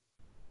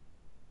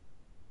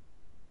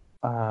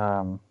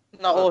 No,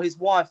 or his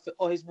wife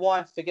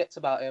forgets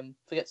about him,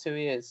 forgets who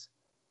he is.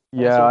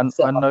 Yeah,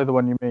 I know the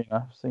one you mean.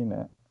 I've seen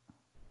it.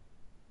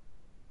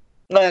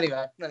 No,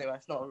 anyway,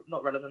 it's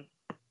not relevant.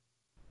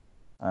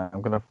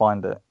 I'm gonna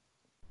find it.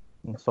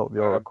 Consult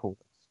the Oracle.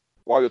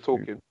 While you're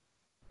talking,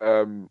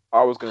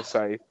 I was gonna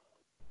say,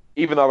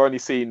 even though I've only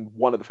seen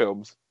one of the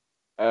films,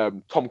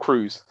 Tom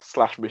Cruise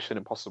 / Mission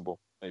Impossible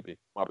maybe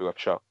might be worth a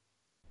shot.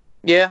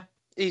 Yeah,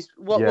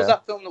 what was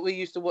that film that we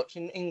used to watch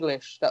in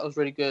English? That was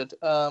really good.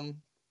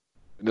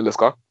 Vanilla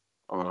Sky?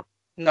 Oh,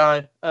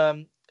 no.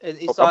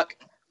 It's like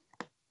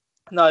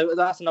no,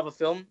 that's another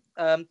film.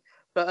 No,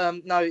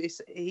 it's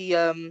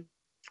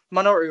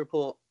Minority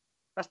Report.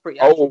 That's pretty.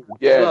 Oh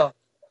yeah, well.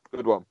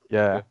 Good one.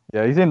 Yeah,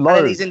 he's in loads.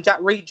 And then he's in Jack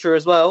Reacher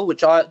as well,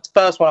 which the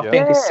first one I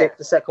think is sick.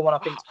 The second one I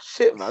think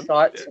shit, man.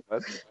 Shite.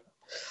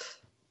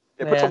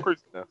 Yeah, put Tom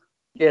Cruise in there.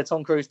 Yeah,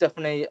 Tom Cruise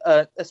definitely,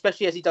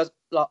 especially as he does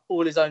like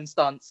all his own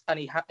stunts, and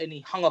he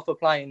hung off a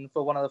plane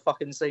for one of the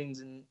fucking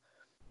scenes in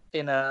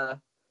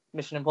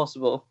Mission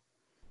Impossible.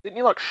 Didn't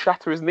he like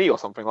shatter his knee or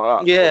something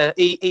like that? Yeah,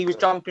 he was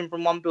jumping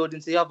from one building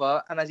to the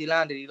other, and as he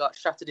landed, he like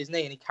shattered his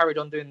knee, and he carried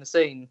on doing the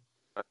scene.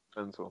 That's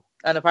mental.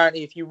 And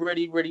apparently, if you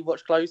really, really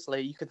watch closely,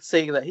 you could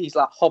see that he's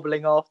like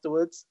hobbling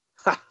afterwards.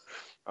 That's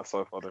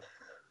so funny.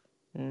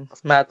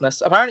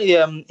 Madness.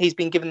 Apparently, he's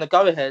been given the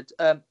go-ahead.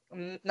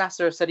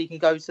 NASA have said he can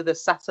go to the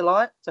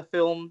satellite to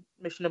film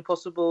Mission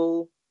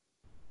Impossible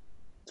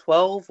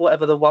 12,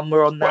 whatever the one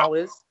we're on now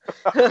is.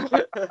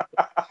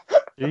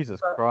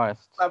 Jesus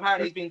Christ.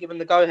 Apparently, he's been given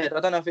the go-ahead. I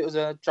don't know if it was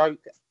a joke.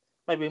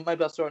 Maybe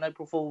I saw it on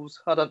April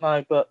Fool's. I don't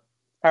know, but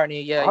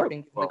apparently, he's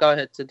been given the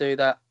go-ahead to do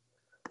that.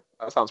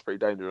 That sounds pretty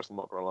dangerous. I'm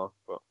not gonna lie,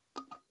 but.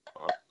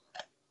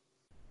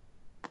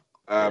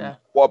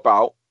 What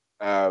about?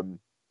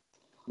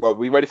 Well,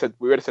 we already said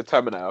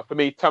Terminator. For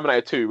me,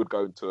 Terminator 2 would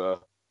go into a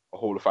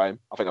Hall of Fame.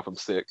 I think I'm from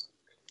 6.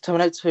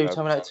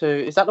 Terminator 2.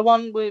 Is that the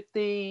one with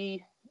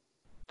the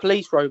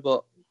police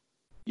robot?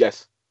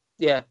 Yes.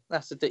 Yeah,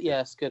 that's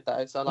it's good.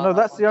 That is. I like no,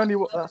 that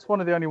one. That's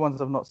one of the only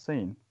ones I've not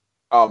seen.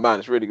 Oh man,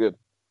 it's really good.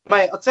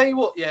 Mate, I'll tell you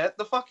what. Yeah,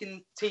 the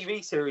fucking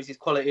TV series is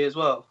quality as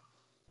well.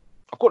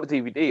 I've got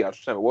the DVD. I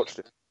just never watched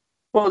it.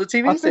 Well, the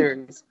TV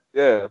series.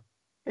 Yeah.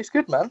 It's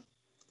good, man.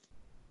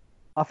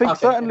 I think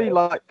certainly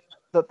like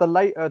the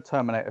later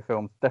Terminator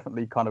films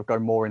definitely kind of go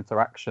more into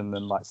action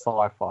than like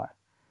sci-fi,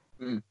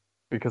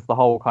 because the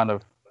whole kind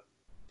of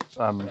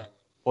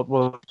what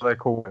do they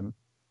call him?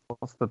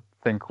 What's the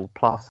thing called?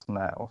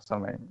 PlusNet or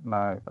something?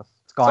 No, that's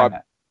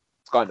Skynet.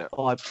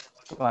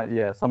 Skynet.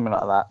 Yeah, something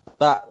like that.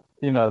 That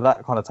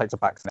that kind of takes a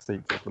back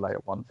seat to the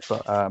later ones.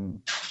 But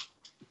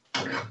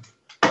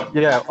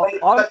yeah,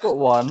 I've got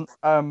one.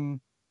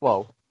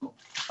 Well,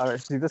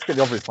 actually, let's get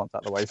the obvious ones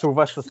out of the way.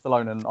 Sylvester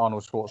Stallone and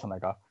Arnold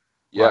Schwarzenegger.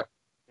 Yeah. Like,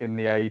 in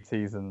the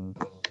 80s and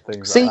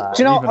things See, like that.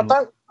 do you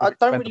know, I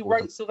don't really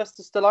rate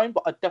Sylvester Stallone,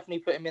 but I'd definitely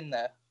put him in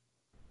there.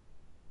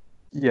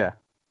 Yeah.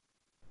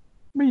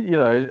 I mean,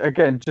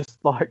 again, just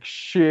like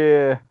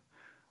sheer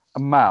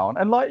amount.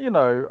 And like,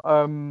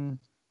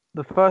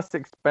 the first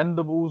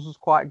Expendables was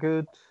quite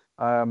good.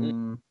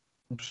 I'm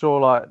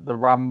sure like the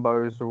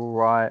Rambos are all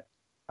right.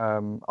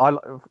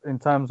 In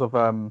terms of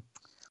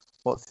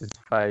what's his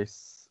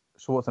face?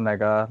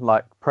 Schwarzenegger,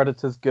 like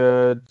Predator's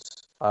good.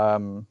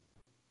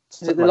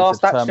 Is it The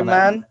Last Action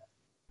Man?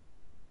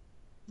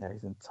 Yeah,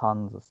 he's in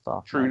tons of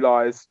stuff. True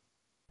Lies.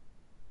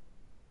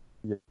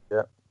 Yeah.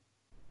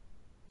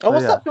 Oh,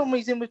 what's that film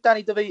he's in with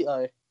Danny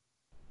DeVito?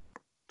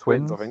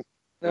 Twins, I think.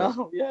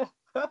 Oh, yeah.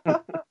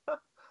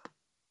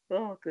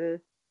 Oh,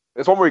 dear.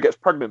 It's one where he gets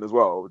pregnant as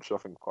well, which I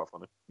think is quite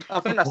funny. I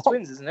think that's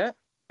Twins, isn't it?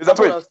 Is that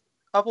Twins?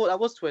 I thought that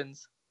was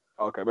Twins.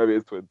 Okay, maybe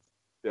it's Twins.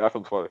 Yeah, that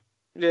film's funny.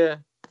 Yeah.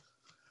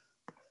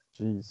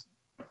 Jeez.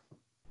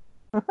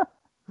 I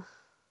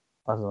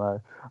don't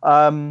know.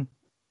 I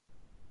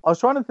was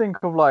trying to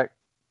think of like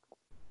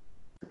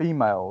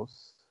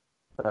females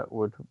that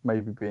would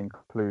maybe be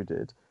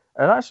included,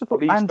 and I actually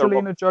thought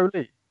Angelina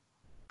Jolie.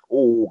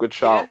 Oh, good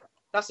shout. Yeah,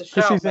 that's a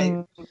shout. She's mate.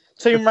 in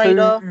Tomb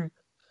Raider,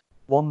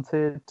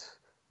 Wanted,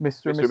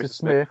 Mr. and Mrs.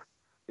 Smith.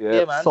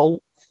 Yeah, man.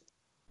 Salt.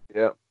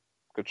 Yeah,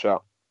 good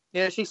shout.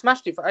 Yeah, she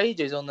smashed it for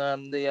ages on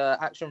the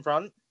action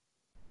front.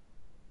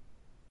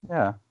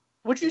 Yeah.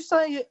 Would you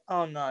say?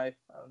 Oh no,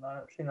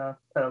 actually no.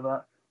 Tell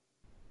about.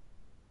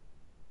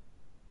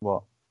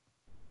 What?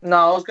 No,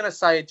 I was gonna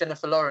say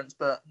Jennifer Lawrence,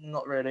 but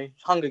not really.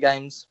 Hunger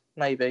Games,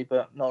 maybe,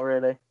 but not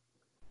really.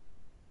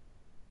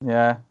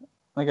 Yeah,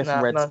 I guess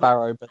Red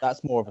Sparrow, but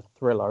that's more of a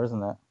thriller,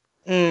 isn't it?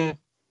 I'm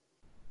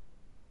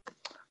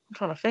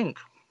trying to think.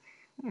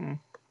 I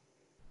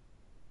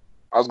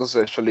was gonna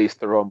say Charlize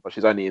Theron, but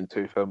she's only in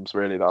 2 films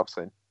really that I've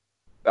seen.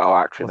 That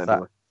are action What's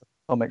anyway. That?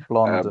 Atomic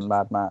Blonde and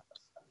Mad Max.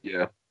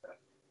 Yeah.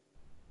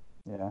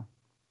 Yeah.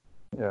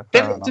 Yeah.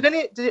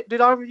 Did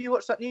either of you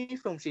watch that new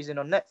film she's in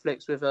on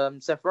Netflix with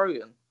Seth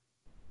Rogen?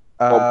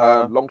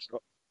 Long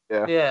Shot.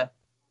 Yeah. Yeah.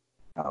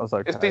 That was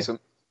okay. It's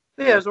decent.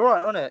 Yeah, it was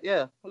alright, wasn't it?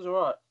 Yeah, it was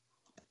alright.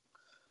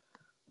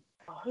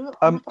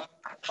 I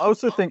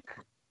also think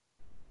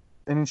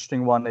an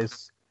interesting one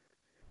is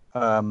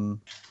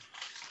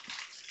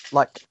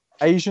like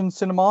Asian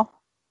cinema.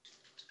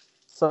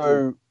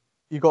 So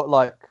you got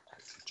like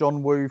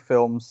John Woo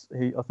films.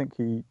 I think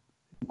he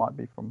might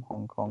be from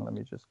Hong Kong. Let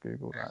me just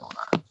Google that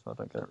so I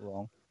don't get it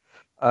wrong.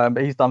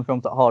 But he's done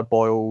films like Hard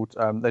Boiled.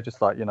 They're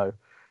just like,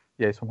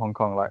 he's from Hong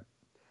Kong. Like,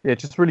 yeah,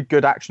 just really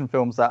good action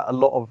films that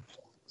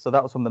so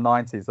that was from the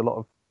 90s. A lot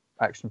of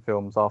action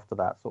films after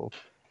that sort of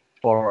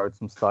borrowed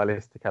some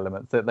stylistic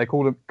elements. They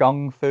call it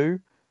gung fu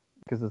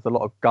because there's a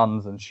lot of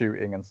guns and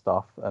shooting and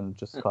stuff and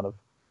just kind of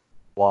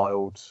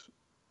wild,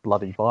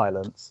 bloody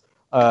violence.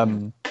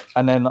 And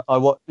then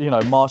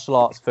martial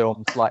arts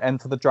films like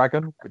Enter the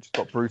Dragon, which has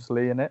got Bruce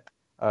Lee in it,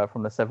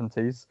 from the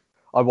 70s.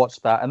 I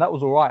watched that, and that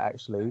was all right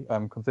actually,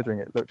 considering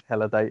it looked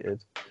hella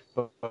dated.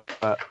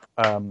 But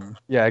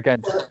yeah,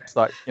 again, it's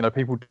like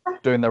people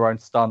doing their own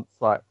stunts,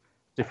 like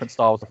different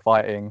styles of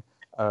fighting,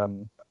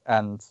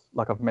 and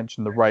like I've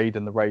mentioned, The Raid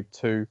and The Raid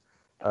 2,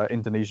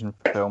 Indonesian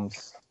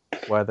films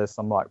where there's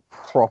some like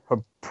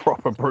proper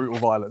brutal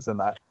violence in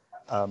that.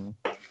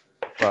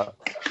 But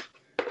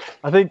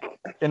I think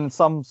in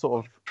some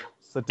sort of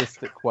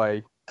sadistic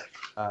way,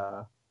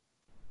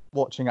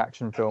 watching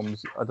action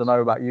films, I don't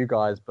know about you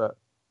guys, but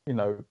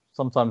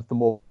sometimes the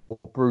more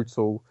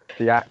brutal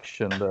the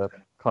action, the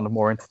kind of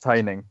more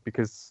entertaining,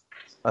 because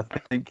I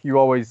think you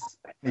always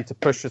need to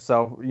push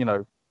yourself.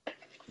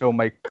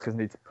 Filmmakers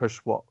need to push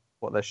what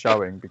they're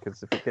showing,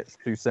 because if it gets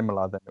too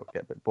similar, then it'll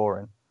get a bit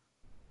boring.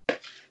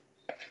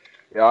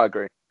 Yeah, I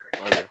agree.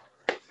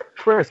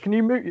 Chris, can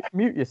you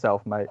mute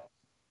yourself, mate?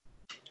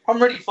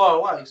 I'm really far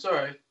away.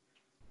 Sorry.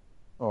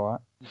 All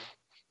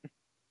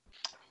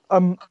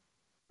right.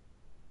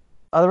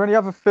 Are there any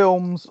other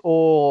films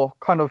or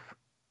kind of?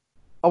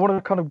 I want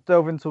to kind of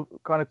delve into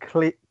kind of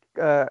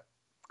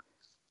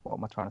what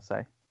am I trying to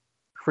say?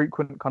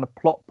 Frequent kind of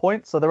plot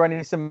points. Are there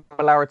any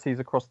similarities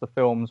across the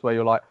films where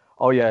you're like,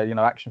 oh yeah,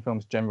 action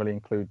films generally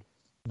include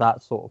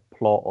that sort of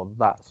plot or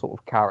that sort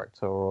of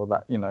character or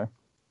that,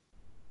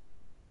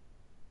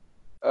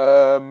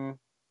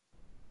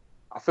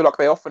 I feel like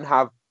they often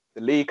have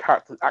the lead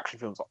characters. Action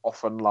films are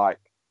often like,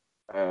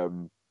 I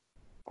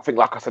think,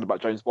 like I said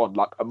about James Bond,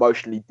 like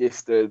emotionally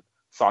distant,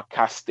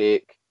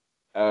 sarcastic,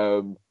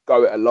 go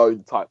it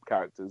alone type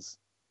characters.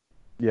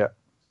 Yeah.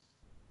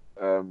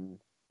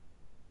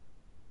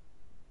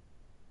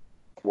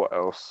 What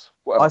else?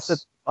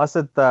 I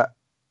said that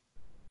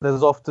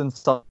there's often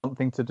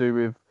something to do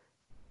with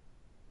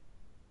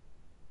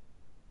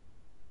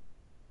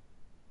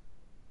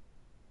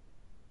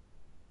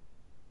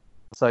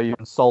so you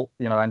insult,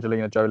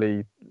 Angelina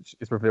Jolie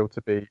is revealed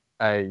to be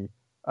a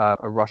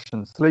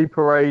Russian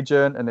sleeper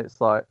agent, and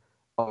it's like,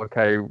 oh,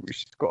 okay,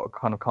 she's got to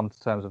kind of come to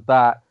terms with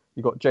that.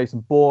 You got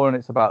Jason Bourne.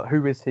 It's about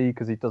who is he,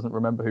 because he doesn't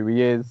remember who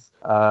he is.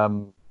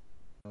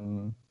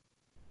 In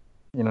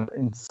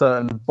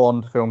certain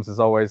Bond films, there's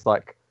always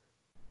like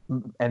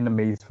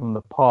enemies from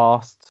the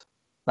past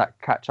that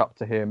catch up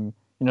to him.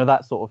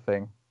 That sort of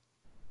thing.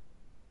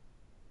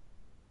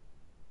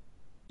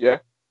 Yeah,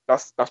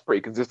 that's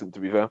pretty consistent, to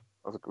be fair.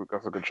 That's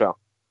a good shout.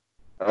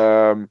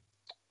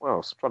 What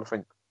else? I'm trying to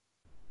think.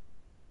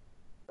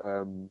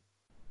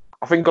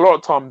 I think a lot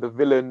of time the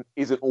villain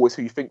isn't always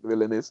who you think the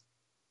villain is.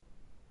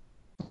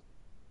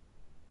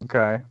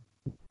 Okay.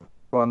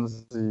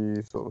 Ones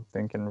you sort of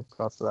think in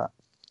regards to that?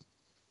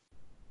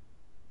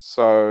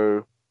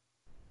 So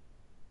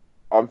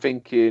I'm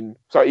thinking.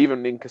 So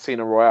even in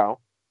Casino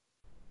Royale,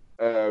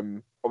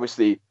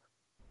 obviously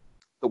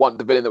the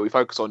villain that we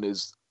focus on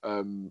is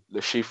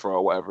Le Chiffre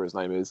or whatever his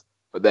name is.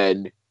 But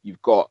then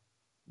you've got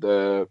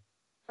the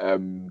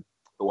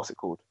what's it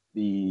called?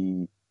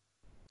 The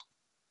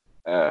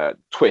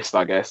twist,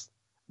 I guess,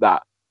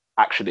 that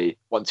actually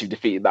once you've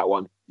defeated that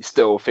one, you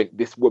still think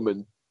this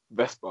woman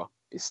Vesper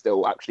is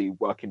still actually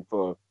working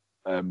for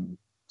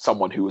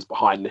someone who was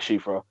behind Le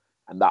Chiffre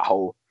and that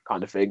whole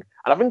kind of thing.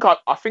 And I think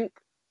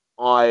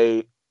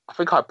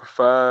I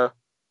prefer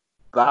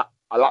that.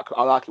 I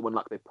like it when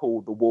like they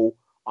pull the wool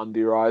under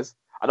your eyes.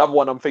 Another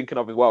one I'm thinking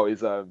of as well is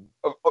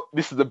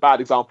this is a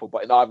bad example,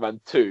 but in Iron Man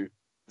 2,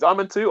 is it Iron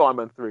Man 2 or Iron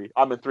Man 3?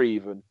 Iron Man 3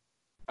 even.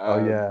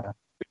 Oh yeah.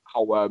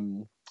 How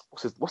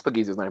what's the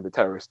geezer's name? The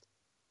terrorist.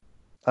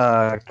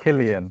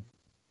 Killian.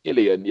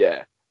 Killian,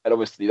 yeah. And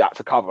obviously that's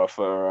a cover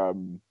for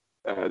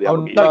the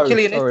other geezer. No,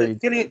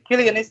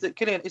 Killian is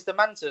the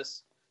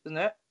Mantis, isn't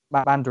it?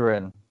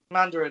 Mandarin.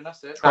 Mandarin,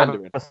 that's it.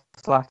 Mandarin.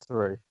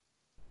 Slattery.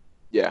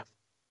 Yeah.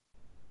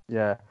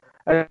 Yeah.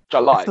 Which I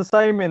like. It's the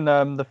same in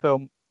the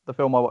film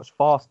I watched,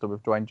 Faster,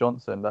 with Dwayne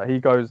Johnson, that he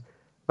comes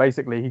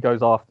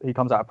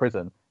out of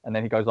prison and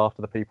then he goes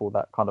after the people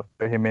that kind of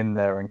put him in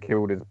there and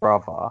killed his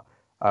brother.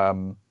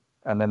 And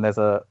then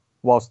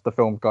whilst the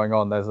film's going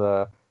on, there's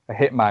a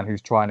hitman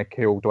who's trying to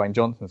kill Dwayne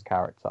Johnson's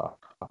character.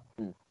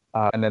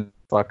 And then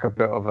it's like a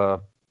bit of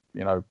a,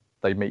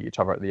 they meet each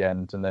other at the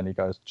end, and then he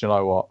goes, do you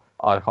know what?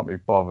 I can't be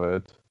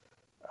bothered.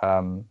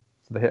 So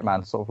the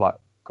hitman sort of like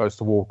goes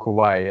to walk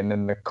away, and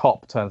then the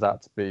cop turns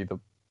out to be the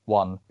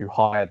one who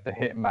hired the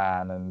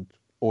hitman and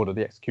ordered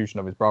the execution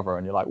of his brother,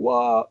 and you're like,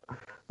 what?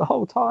 The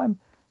whole time?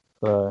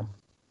 So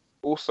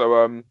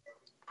also,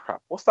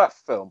 crap, what's that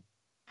film?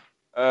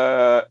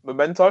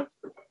 Memento?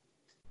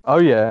 Oh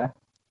yeah.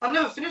 I've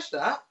never finished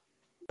that.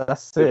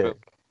 That's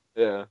sick.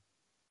 Yeah.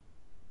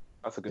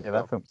 That's a good film.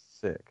 That film's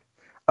sick.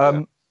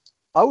 I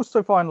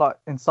also find, like,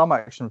 in some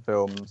action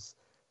films,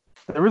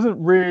 there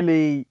isn't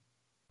really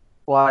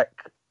like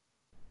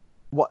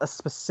a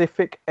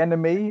specific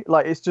enemy.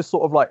 Like, it's just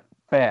sort of like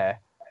fair,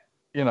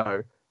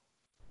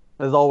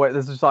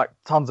 there's just like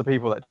tons of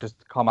people that just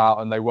come out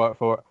and they work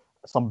for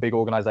some big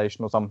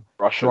organization or some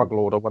drug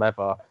lord or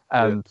whatever,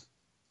 and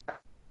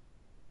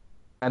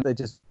they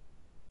just,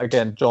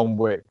 again, John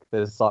Wick,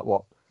 there's like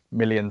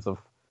millions of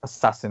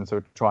assassins who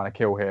are trying to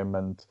kill him,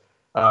 and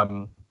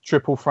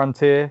Triple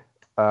Frontier,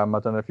 I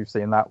don't know if you've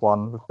seen that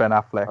one with Ben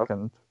Affleck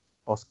and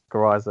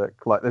Oscar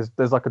Isaac. Like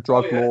there's like a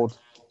drug lord,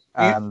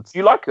 and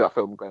you like that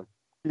film, Glenn?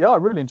 Yeah, I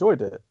really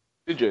enjoyed it.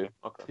 Did you?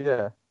 Okay.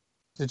 Yeah.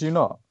 Did you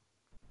not?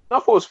 I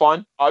thought it was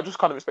fine. I just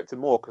kind of expected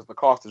more because the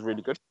cast is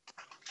really good.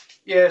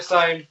 Yeah,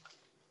 same.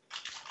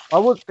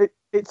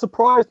 It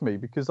surprised me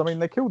because, I mean,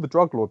 they killed the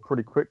drug lord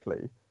pretty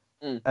quickly.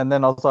 And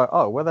then I was like,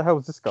 oh, where the hell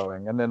is this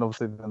going? And then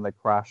obviously then they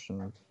crash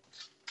and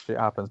shit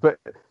happens. But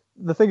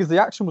the thing is,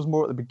 the action was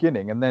more at the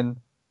beginning, and then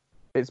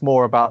it's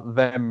more about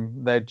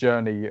their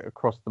journey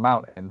across the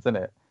mountains, isn't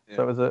it? Yeah.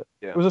 So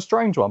it was a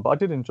strange one, but I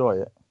did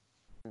enjoy it.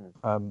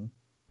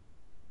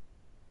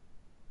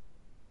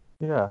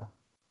 Yeah.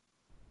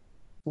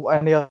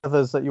 Any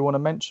others that you want to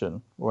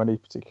mention, or any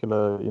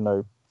particular,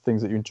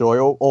 things that you enjoy,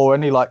 or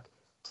any like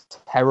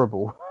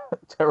terrible,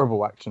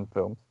 terrible action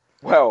films?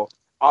 Well,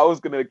 I was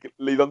gonna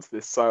lead on to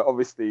this. So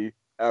obviously,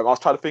 I was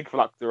trying to think of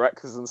like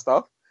directors and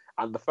stuff,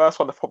 and the first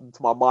one that popped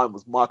into my mind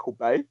was Michael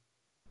Bay.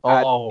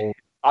 Oh,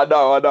 I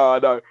know.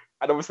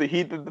 And obviously,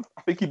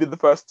 I think he did the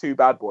first two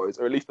Bad Boys,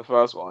 or at least the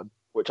first one,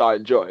 which I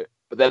enjoy.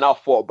 But then I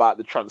thought about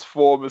the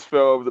Transformers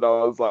films, and I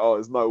was like, oh,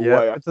 there's no way.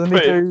 yeah. Doesn't he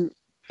do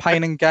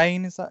Pain and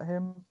Gain? Is that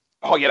him?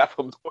 Oh yeah, that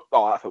film's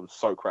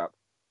so crap.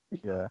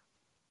 Yeah.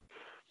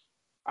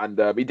 And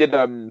he did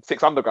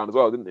Six Underground as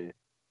well, didn't he?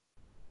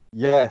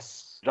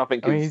 Yes. Which I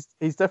think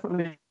he's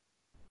definitely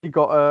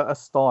got a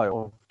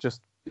style of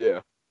just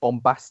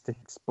bombastic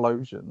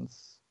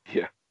explosions.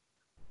 Yeah.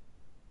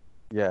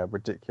 Yeah,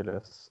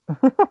 ridiculous.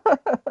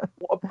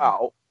 What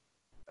about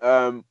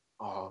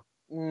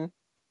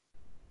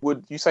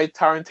would you say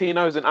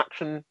Tarantino is an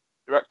action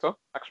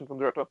film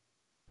director?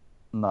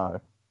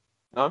 No.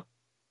 No?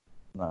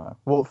 No.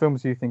 What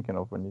films are you thinking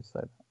of when you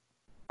say that?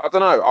 I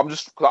don't know.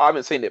 I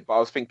haven't seen it, but I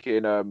was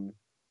thinking,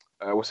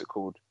 what's it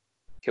called?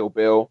 Kill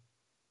Bill.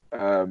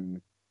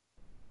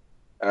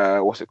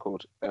 What's it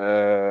called?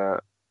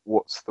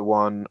 What's the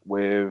one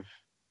with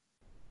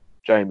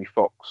Jamie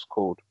Foxx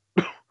called?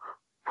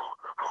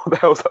 What the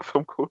hell's that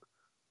film called?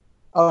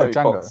 Oh,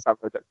 Jamie Django.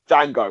 Foxx,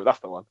 Django, that's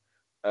the one.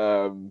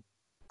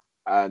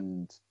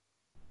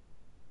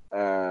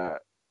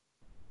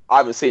 I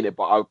haven't seen it,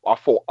 but I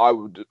thought I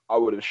would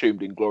have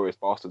assumed Inglourious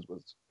Basterds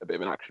was a bit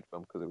of an action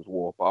film because it was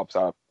war. But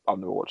obviously I've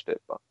never watched it.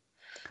 But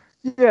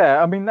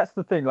yeah, I mean that's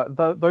the thing. Like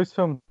those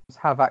films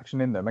have action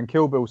in them, and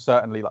Kill Bill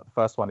certainly, like the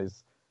first one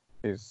is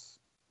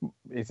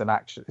an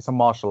action. It's a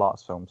martial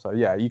arts film, so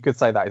yeah, you could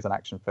say that is an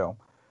action film.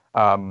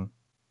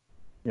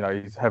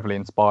 He's heavily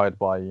inspired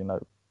by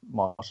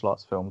martial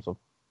arts films of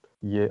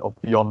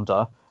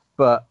yonder,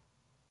 but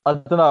I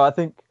don't know. I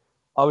think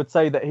I would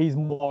say that his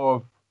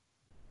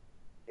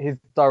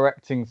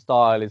directing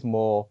style is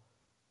more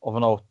of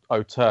an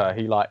auteur.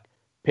 He like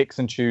picks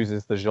and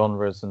chooses the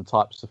genres and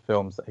types of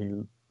films that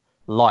he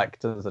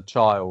liked as a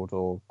child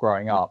or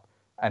growing up,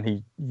 and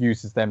he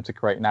uses them to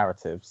create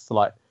narratives. So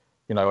like,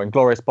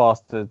 Inglourious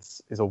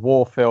Basterds is a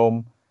war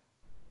film.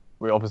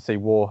 Obviously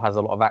war has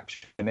a lot of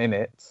action in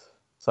it.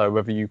 So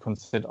whether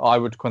I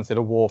would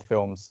consider war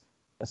films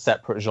a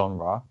separate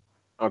genre.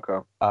 okay.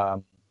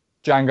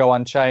 Django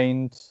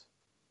Unchained.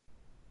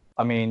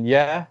 I mean,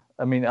 yeah.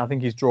 I mean, I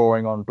think he's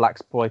drawing on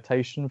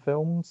blaxploitation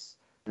films.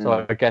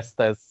 So I guess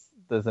there's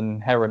an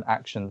inherent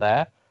action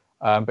there.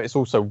 But it's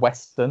also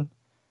Western,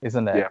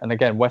 isn't it? Yeah. And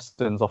again,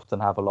 Westerns often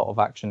have a lot of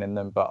action in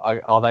them. But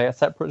are they a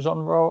separate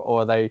genre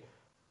or are they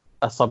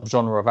a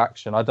subgenre of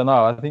action? I don't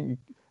know. I think,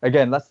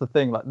 again, that's the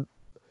thing. Like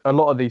a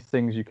lot of these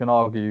things you can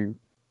argue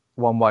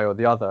one way or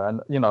the other. And,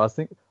 I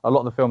think a lot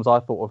of the films I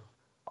thought of,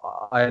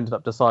 I ended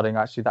up deciding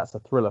actually that's a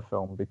thriller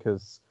film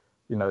because,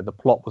 the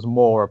plot was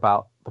more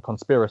about the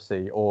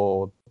conspiracy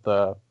or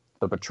the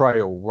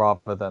betrayal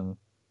rather than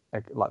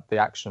like the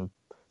action.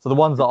 So the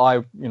ones that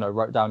I,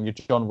 wrote down, your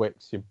John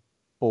Wicks, your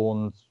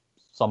Bournes,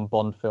 some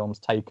Bond films,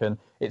 Taken,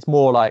 it's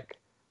more like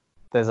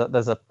there's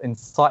a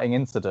inciting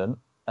incident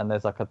and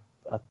there's like a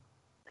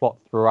plot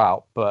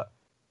throughout. But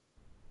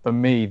for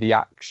me, the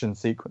action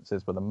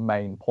sequences were the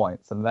main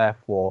points, and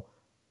therefore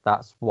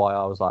that's why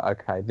I was like,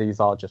 okay, these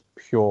are just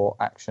pure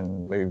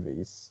action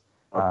movies.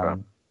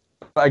 Okay.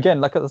 But again,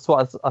 like that's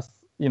what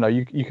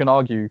you can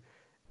argue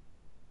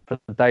for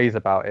days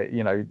about it.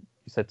 You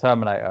said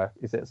Terminator.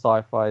 Is it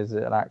sci-fi? Is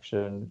it an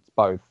action? It's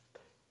both.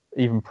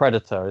 Even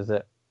Predator. Is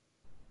it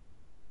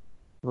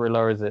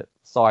thriller? Is it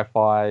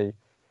sci-fi?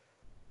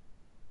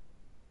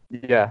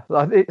 Yeah.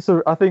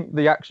 So I think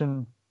the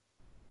action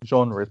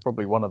genre is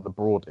probably one of the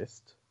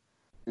broadest.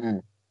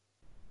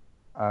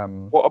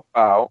 What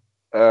about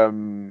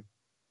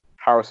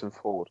Harrison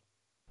Ford?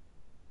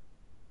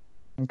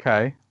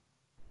 Okay.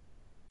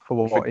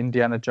 For what?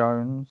 Indiana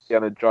Jones?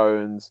 Indiana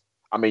Jones.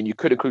 I mean, you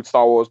could include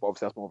Star Wars, but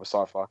obviously that's more of a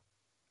sci-fi.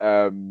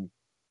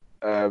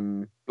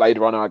 Blade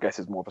Runner, I guess,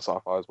 is more of a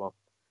sci-fi as well.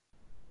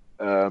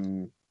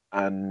 And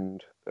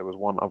there was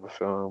one other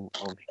film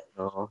on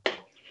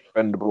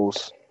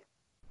Expendables.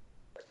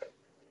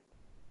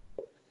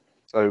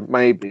 So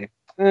maybe.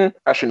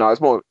 Actually, no. It's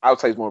more. I would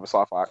say it's more of a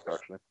sci-fi actor,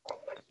 actually.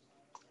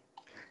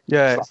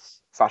 Yeah.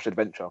 Slash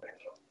adventure.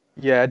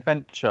 Yeah,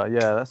 adventure.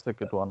 Yeah, that's a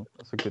good one.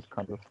 That's a good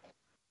kind of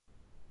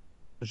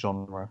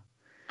genre.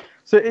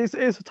 So it's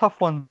a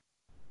tough one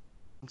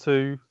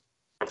to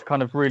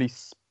kind of really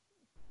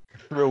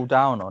drill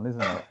down on,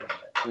 isn't it?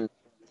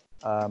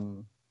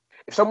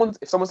 If someone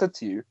said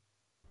to you,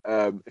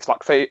 it's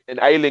like say an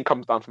alien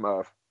comes down from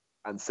Earth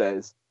and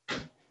says,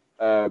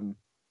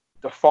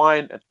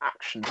 define an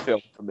action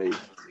film for me,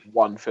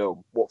 one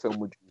film. What film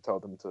would you tell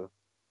them to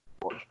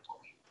watch?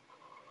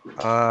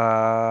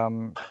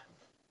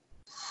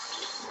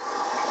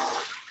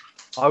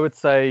 I would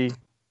say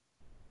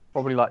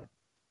probably like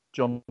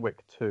John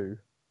Wick 2.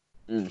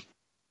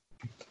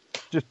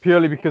 Just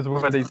purely because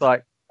when he's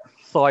like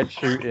side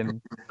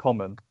shooting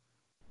Common.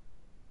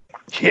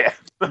 Yeah,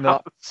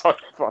 No. so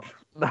fun.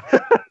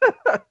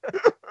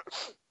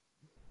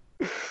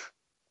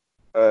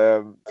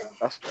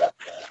 That's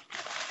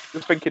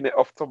just thinking it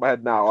off the top of my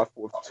head now. I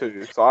thought of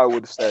two, so I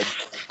would have said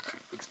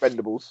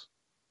Expendables,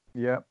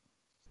 Yeah.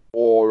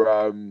 or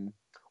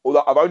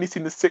although I've only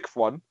seen the sixth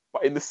one,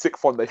 but in the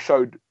sixth one they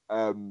showed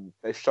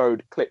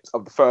clips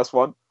of the first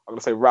one. I'm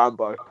gonna say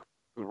Rambo.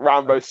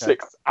 Rambo Okay.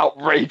 6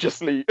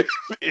 outrageously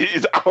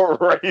is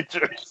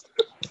outrageous.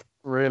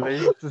 Really?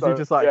 Does So, he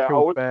just like yeah,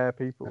 kill bare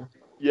people?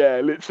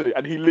 Yeah, literally,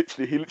 and he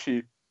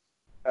literally,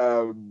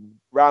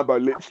 Rambo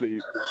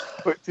literally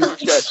puts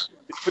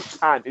his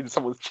hand in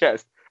someone's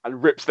chest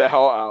and rips their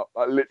heart out,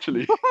 like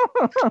literally.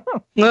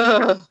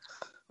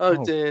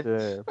 Oh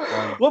dear.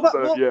 Fine. What about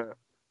So, yeah,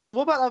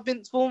 what about that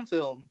Vince Vaughn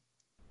film?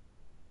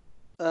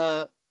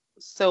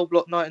 Cell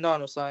Block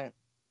 99 or something.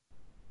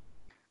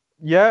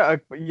 Yeah,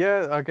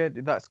 I get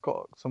it. That's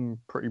got some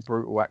pretty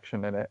brutal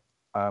action in it.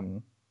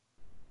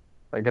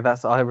 Like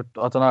that's I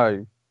don't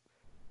know.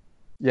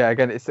 Yeah,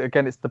 again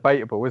it's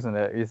debatable, isn't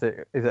it? Is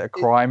it a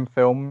crime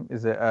film?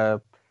 Is it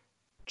a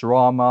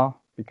drama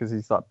because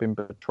he's like been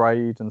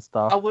betrayed and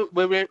stuff? Oh,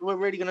 we're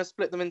really gonna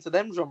split them into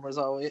them genres,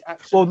 are we?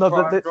 Action, Well, no,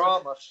 crime,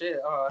 drama. Shit.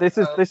 All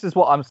right. This is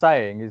what I'm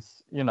saying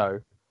is, you know,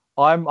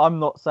 I'm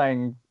not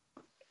saying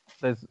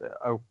there's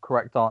a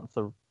correct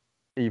answer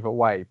either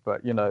way,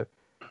 but you know,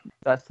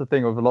 that's the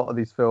thing with a lot of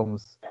these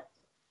films,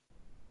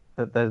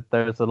 that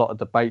there's a lot of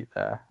debate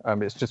there.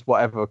 It's just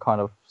whatever kind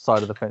of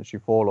side of the fence you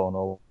fall on,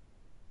 or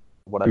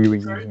whatever you're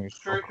using as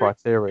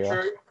criteria.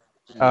 True.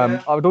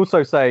 I would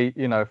also say,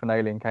 you know, if an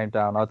alien came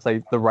down, I'd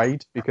say The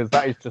Raid, because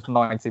that is just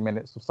 90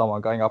 minutes of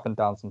someone going up and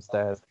down some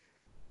stairs,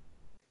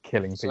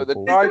 killing So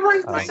people. Is The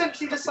Raid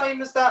essentially the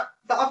same as that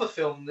other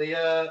film,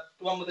 the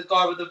one with the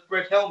guy with the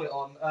red helmet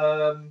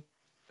on?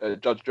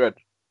 Judge Dredd.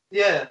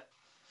 Yeah.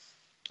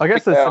 I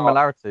guess there's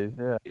similarities,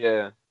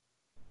 yeah.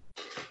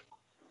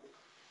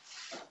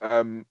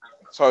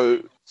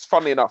 So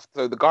funnily enough,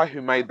 so the guy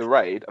who made The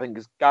Raid, I think,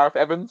 is Gareth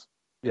Evans.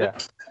 Yeah.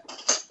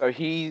 So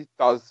he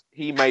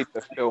made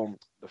the film.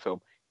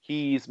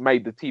 He's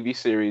made the TV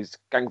series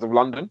Gangs of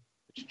London,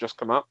 which has just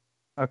come out.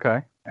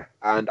 Okay.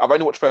 And I've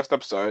only watched first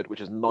episode, which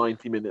is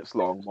 90 minutes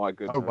long. My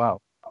goodness. Oh wow.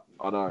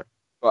 I know.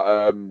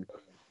 But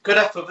Good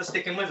effort for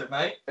sticking with it,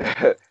 mate.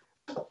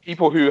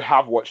 people who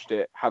have watched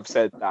it have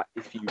said that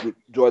if you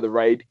enjoy The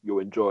Raid, you'll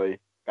enjoy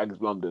Gangs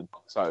of London.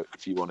 So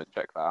if you want to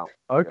check that out.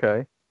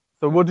 Okay.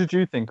 So what did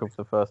you think of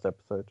the first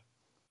episode?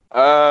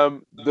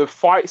 The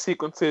fight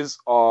sequences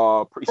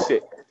are pretty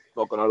sick,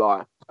 not gonna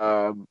lie.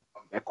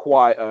 They're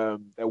quite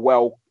they're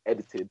well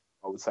edited,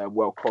 I would say,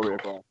 well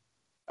choreographed.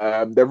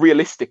 They're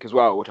realistic as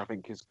well, which I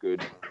think is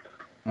good.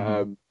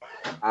 And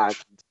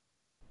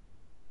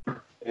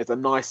there's a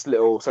nice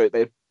little, so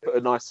they put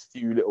a nice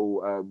few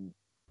little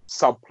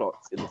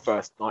subplots in the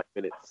first 9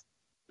 minutes,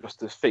 just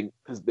to think,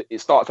 because it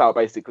starts out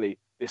basically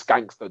this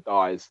gangster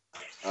dies,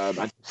 and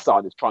his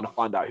son is trying to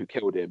find out who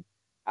killed him,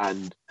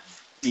 and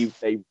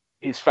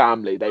his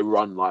family, they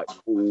run like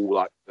all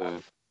like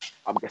the,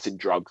 I'm guessing,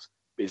 drugs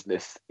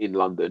business in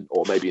London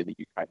or maybe in the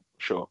UK, I'm not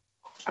sure.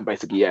 And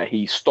basically, yeah,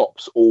 he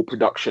stops all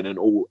production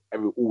and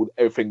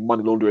everything,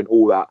 money laundering,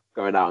 all that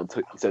going out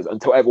until, he says,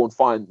 until everyone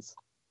finds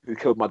who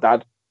killed my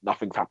dad,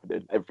 nothing's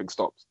happening, everything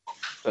stops.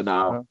 So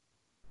now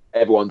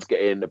everyone's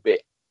getting a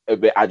bit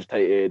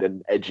agitated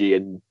and edgy,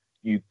 and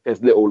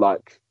there's little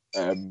like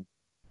what's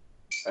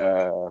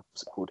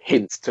it called,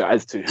 hints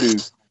as to who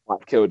might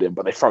have killed him,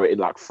 but they throw it in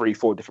like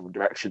 3-4 different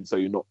directions, so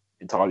you're not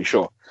entirely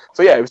sure.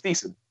 So yeah, it was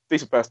decent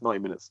first 90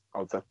 minutes, I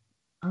would say.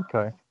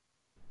 Okay.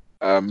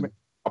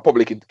 I'll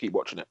probably keep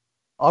watching it.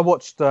 I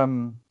watched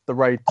The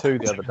Raid 2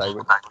 the other day,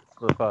 which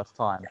for the first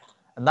time,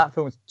 and that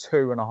film was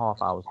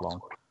 2.5 hours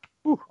long.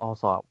 I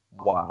was like,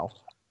 wow.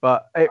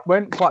 But it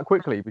went quite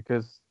quickly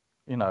because,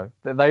 you know,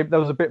 there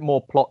was a bit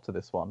more plot to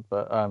this one,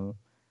 but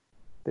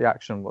the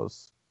action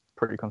was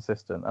pretty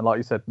consistent and, like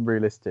you said,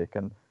 realistic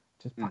and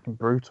just fucking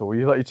brutal.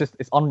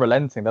 It's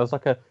unrelenting. There was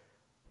like a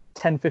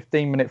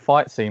 10-15 minute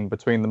fight scene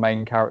between the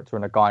main character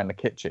and a guy in the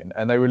kitchen,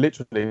 and they were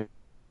literally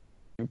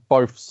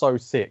both so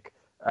sick.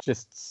 I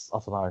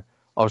don't know.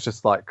 I was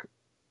just like,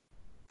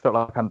 felt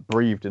like I hadn't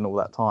breathed in all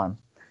that time.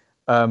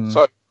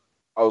 So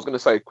I was going to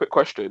say, quick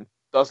question: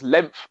 does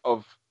length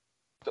of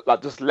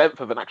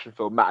an action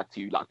film matter to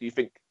you? Like, do you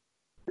think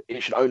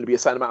it should only be a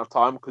certain amount of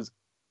time?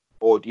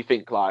 Or do you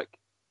think like,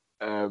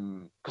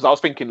 because I was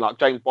thinking like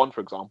James Bond,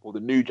 for example, the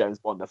new James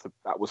Bond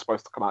that was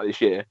supposed to come out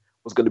this year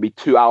was going to be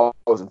 2 hours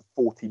and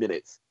 40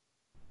 minutes.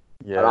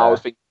 Yeah. And I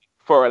was thinking,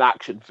 for an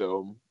action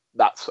film,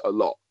 that's a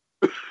lot.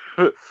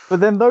 But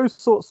then those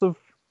sorts of,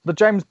 the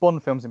James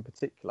Bond films in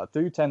particular,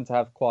 do tend to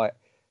have quite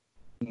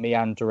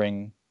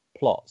meandering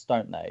plots,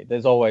 don't they?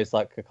 There's always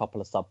like a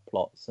couple of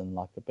subplots and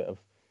like a bit of,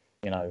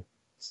 you know,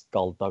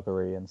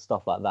 skullduggery and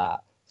stuff like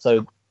that.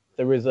 So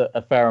there is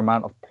a fair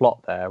amount of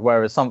plot there.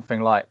 Whereas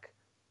something like,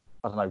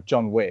 I don't know,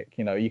 John Wick,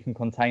 you know, you can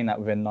contain that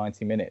within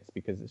 90 minutes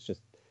because it's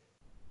just,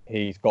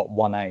 he's got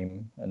one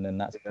aim and then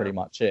that's pretty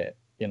much it,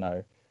 you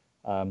know.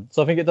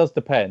 So I think it does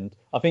depend.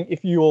 I think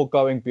if you're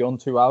going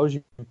beyond 2 hours,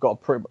 you've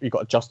got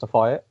to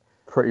justify it.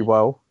 pretty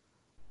well,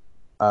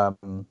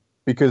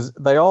 because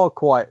they are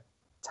quite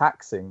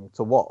taxing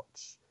to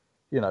watch.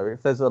 You know,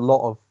 if there's a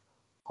lot of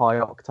high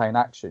octane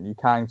action, you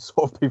can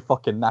sort of be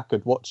fucking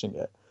knackered watching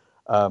it.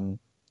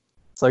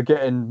 So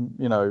getting,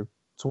 you know,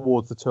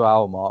 towards the 2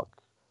 hour mark,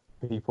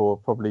 people are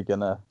probably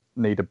gonna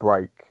need a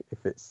break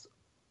if it's,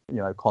 you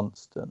know,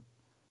 constant.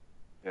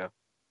 Yeah.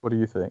 What do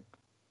you think?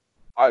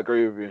 I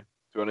agree with you, to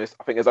be honest.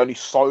 I think there's only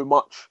so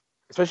much,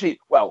 especially,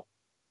 well,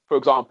 for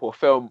example, a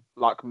film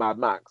like Mad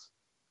Max,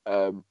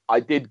 I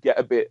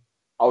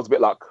was a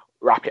bit like,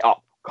 wrap it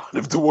up kind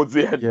of towards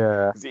the end.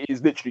 Yeah. It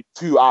is literally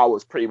 2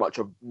 hours pretty much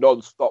of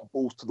non-stop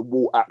balls to the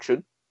wall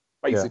action,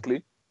 basically.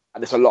 Yeah.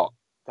 And it's a lot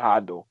to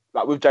handle.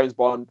 Like with James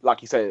Bond,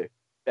 like you say,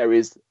 there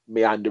is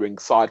meandering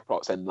side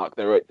plots and like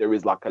there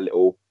is like a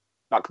little,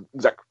 like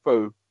exactly,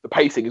 so the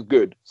pacing is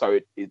good. So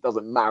it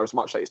doesn't matter as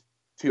much that it's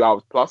 2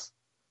 hours plus.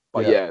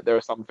 But yeah, there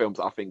are some films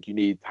that I think you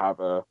need to have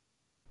there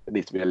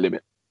needs to be a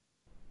limit.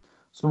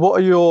 So what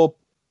are your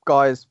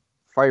guys'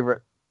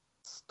 favourite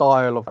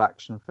style of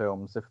action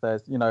films? If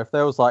there's, you know, if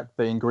there was like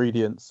the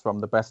ingredients from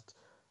the best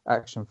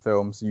action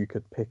films you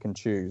could pick and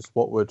choose,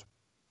 what would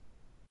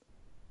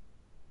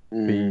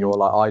be your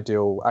like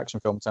ideal action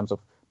film in terms of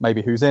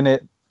maybe who's in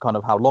it, kind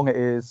of how long it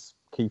is,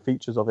 key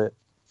features of it?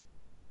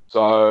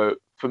 So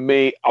for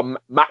me, I'm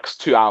max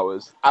 2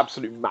 hours,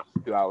 absolute max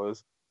 2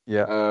 hours.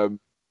 Yeah.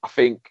 I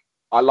think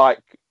I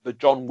like the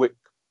John Wick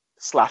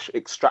 /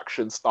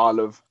 Extraction style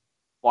of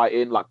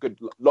fighting, like good,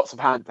 lots of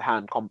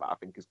hand-to-hand combat. I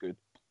think is good.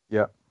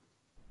 Yeah.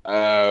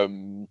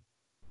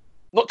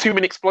 Not too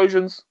many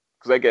explosions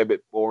because they get a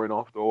bit boring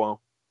after a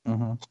while.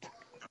 Mm-hmm.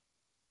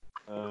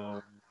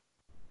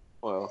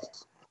 What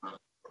else?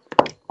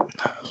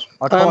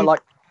 I quite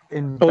like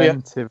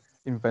inventive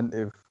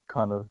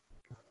kind of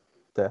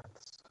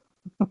deaths.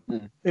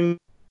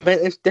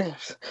 Inventive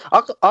deaths.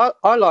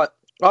 I like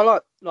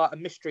a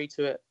mystery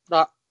to it.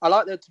 Like I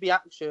like there to be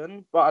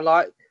action, but I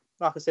like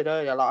I said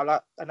earlier, like I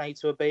like an A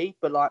to a B,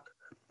 but like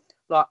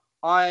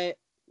I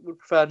would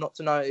prefer not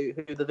to know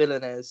who the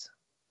villain is.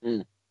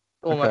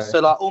 Almost Okay. so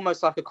like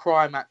almost like a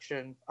crime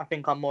action. I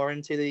think I'm more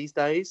into these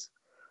days.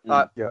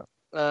 Like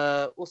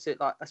what's it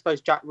like? I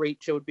suppose Jack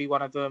Reacher would be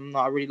one of them.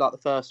 Like, I really like the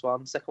first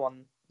one. Second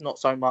one, not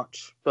so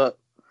much. But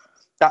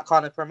that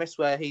kind of premise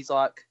where he's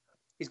got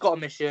a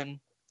mission,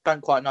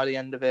 don't quite know the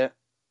end of it,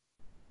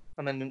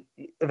 and then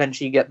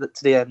eventually you get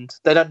to the end.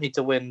 They don't need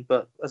to win,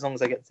 but as long as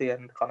they get to the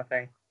end, kind of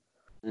thing.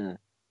 And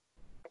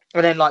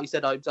then, like you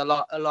said, Obes, I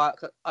like.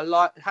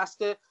 It has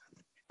to.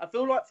 I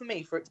feel like for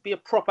me, for it to be a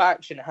proper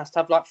action, it has to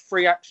have like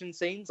 3 action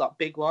scenes, like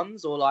big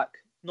ones, or like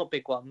not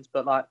big ones,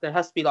 but like there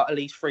has to be like at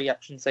least 3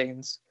 action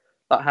scenes,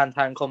 like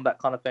hand-to-hand combat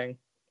kind of thing.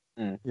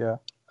 Yeah,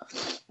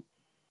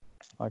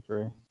 I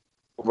agree.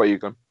 What about you,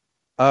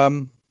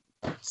 Gun?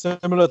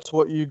 Similar to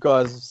what you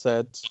guys have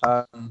said,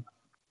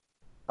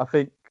 I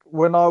think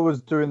when I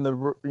was doing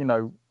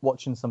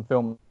watching some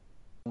films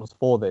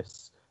for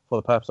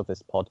the purpose of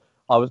this pod,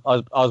 I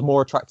was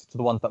more attracted to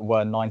the ones that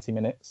were 90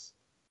 minutes.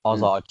 I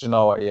was like, do you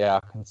know what? Yeah, I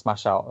can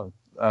smash out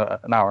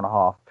an hour and a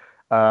half.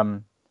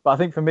 But I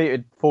think for me,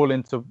 it'd fall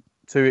into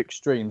 2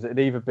 extremes. It'd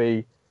either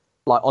be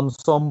like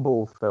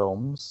ensemble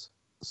films.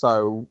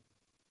 So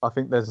I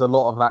think there's a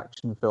lot of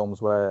action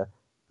films where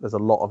there's a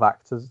lot of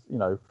actors,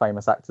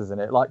 famous actors in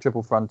it, like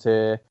Triple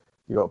Frontier.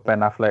 You got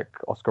Ben Affleck,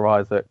 Oscar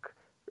Isaac.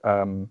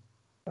 You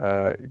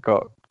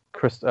got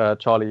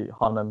Charlie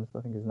Hunnam, I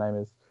think his name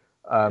is.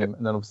 And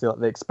then obviously like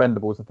the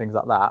Expendables and things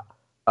like that.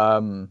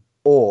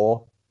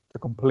 Or the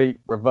complete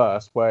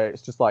reverse, where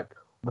it's just like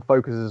the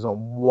focus is on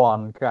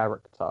one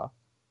character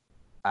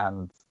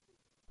and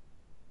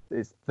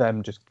it's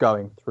them just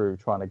going through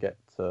trying to get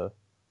to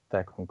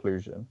their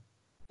conclusion.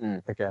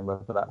 Again,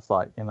 whether that's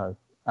like,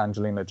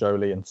 Angelina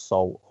Jolie and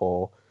Salt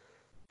or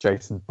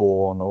Jason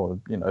Bourne or,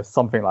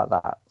 something like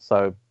that.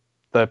 So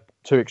they're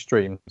 2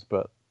 extremes,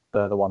 but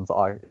they're the ones that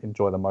I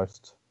enjoy the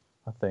most,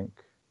 I think.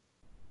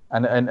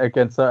 And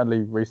again, certainly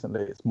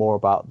recently it's more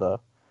about the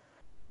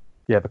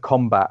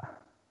combat.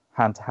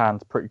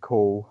 Hand-to-hand's pretty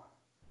cool.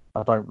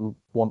 I don't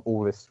want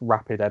all this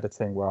rapid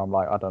editing where I'm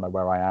like, I don't know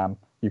where I am.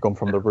 You've gone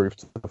from the roof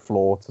to the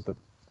floor to the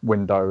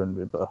window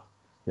and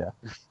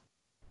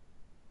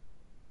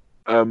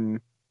Can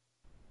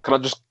I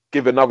just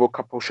give another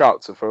couple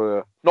shouts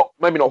for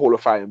maybe not Hall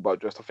of Fame, but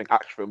just I think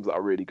action films that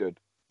are really good.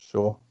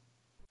 Sure.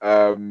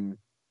 The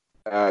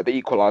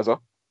Equalizer.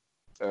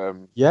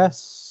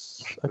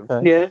 Yes.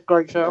 Okay. Yeah,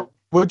 great show.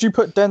 Would you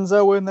put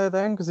Denzel in there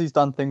then? Because he's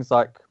done things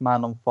like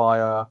Man on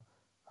Fire,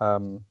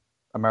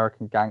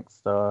 American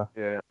Gangster.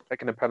 Yeah,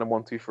 Taking a Pelham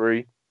 1, 2,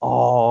 3.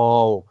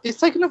 Oh, is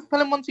Taking a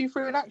Pelham 1, 2,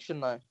 3 in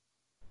action though?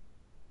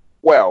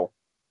 Well,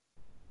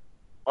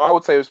 I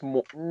would say it's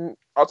more.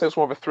 I'd say it's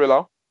more of a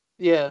thriller.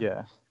 Yeah.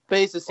 Yeah. But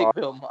it's a sick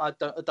film. I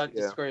don't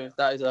disagree with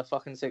that. Is a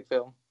fucking sick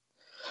film.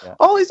 Yeah.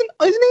 Oh, isn't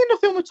he in the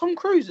film with Tom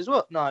Cruise as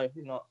well? No,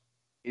 he's not.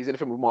 He's in a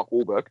film with Mark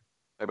Wahlberg.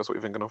 Maybe that's what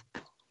you're thinking of.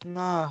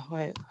 No,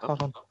 wait,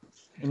 hold on.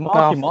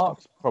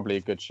 Mark's probably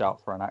a good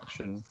shout for an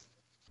action.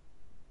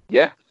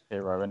 Yeah.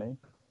 Hero, isn't he?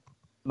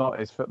 Not that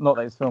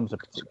his films are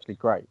particularly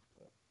great.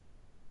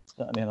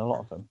 Certainly in a lot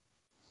of them.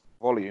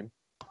 volume.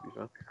 To be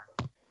fair.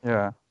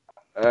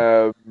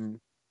 Yeah.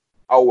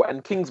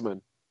 And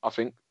Kingsman, I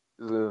think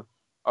I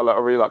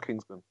really like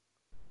Kingsman.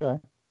 Okay.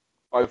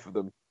 Both of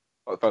them.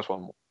 Like the first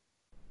one.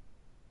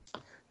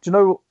 Do you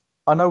know?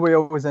 I know we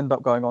always end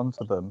up going on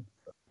to them,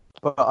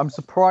 but I'm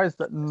surprised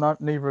that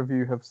neither of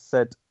you have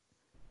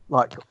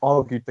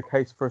argued the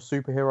case for a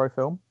superhero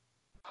film.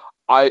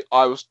 I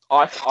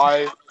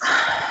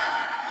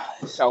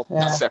felt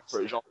a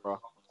separate genre.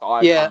 So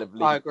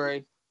I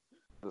agree.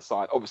 The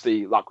side,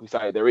 obviously, like we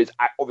say, they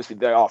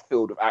are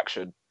filled with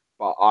action,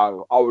 but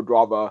I would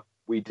rather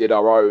we did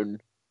our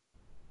own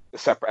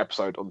separate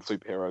episode on the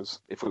superheroes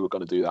if we were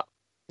going to do that.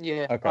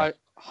 Yeah, okay. I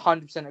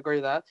 100% agree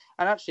with that.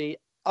 And actually,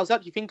 I was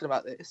actually thinking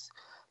about this.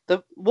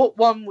 What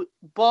one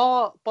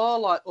bar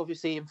like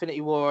obviously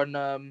Infinity War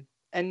and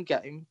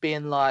Endgame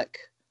being like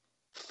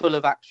full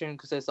of action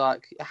because there's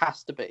like it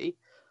has to be.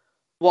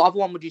 What other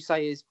one would you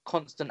say is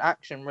constant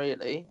action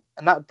really?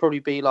 And that would probably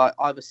be like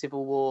either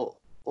Civil War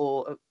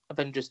or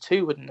Avengers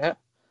 2, wouldn't it?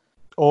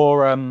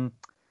 Or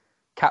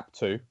Cap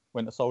 2,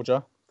 Winter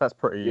Soldier. That's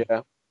pretty.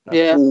 Yeah.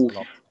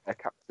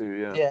 Cap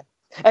 2. Yeah.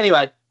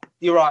 Anyway,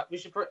 you're right.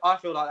 I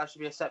feel like that should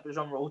be a separate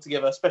genre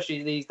altogether,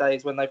 especially these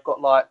days when they've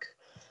got like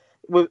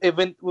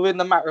within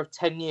the matter of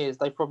 10 years,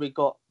 they've probably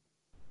got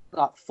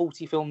like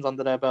 40 films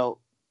under their belt.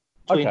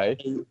 Okay.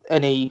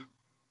 Any.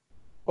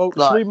 Well,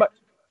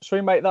 should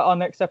we make that our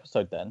next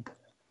episode then?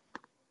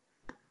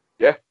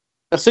 Yeah.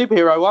 A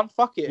superhero one?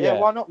 Fuck it. Yeah. Yeah,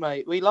 why not,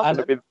 mate? We love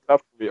it. I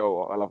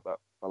love that.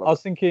 I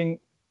was thinking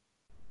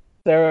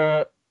there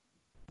are,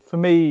 for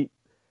me,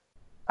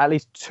 at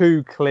least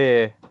two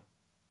clear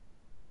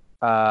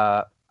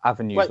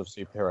avenues of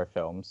superhero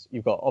films.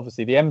 You've got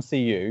obviously the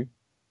MCU,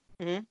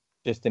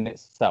 just in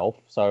itself,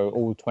 so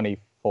all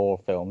 24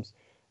 films.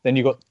 Then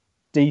you've got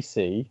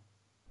DC,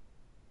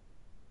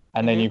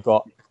 and then you've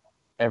got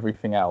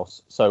everything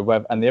else.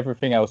 And the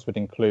everything else would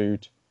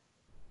include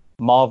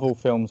Marvel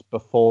films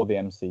before the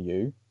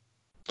MCU.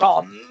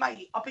 Oh,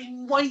 mate, I've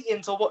been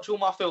waiting to watch all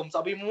my films.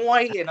 I've been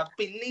needing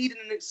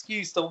an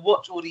excuse to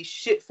watch all these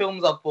shit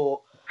films I've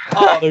bought.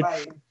 Oh,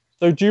 mate.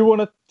 So do you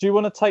want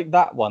to take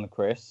that one,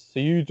 Chris? So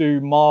you do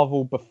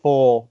Marvel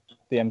before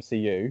the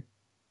MCU.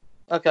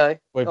 Okay.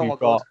 Where oh you've my got,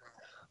 god.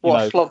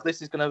 What a slog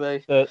this is going to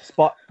be.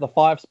 The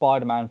 5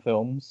 Spider-Man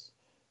films.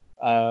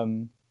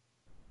 Mate,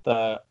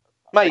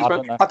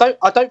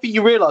 I don't think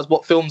you realise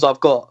what films I've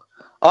got.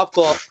 I've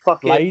got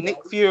fucking Blade. Nick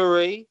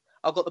Fury.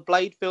 I've got the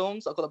Blade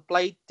films. I've got the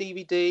Blade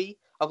DVD.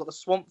 I've got the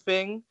Swamp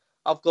Thing.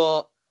 I've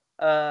got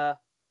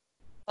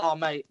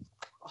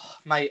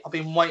mate, I've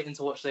been waiting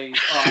to watch these.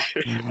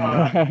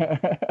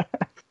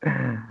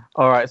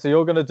 All right, so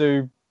you're gonna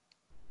do,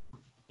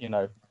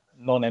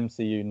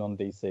 non-MCU,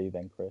 non-DC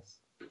then, Chris.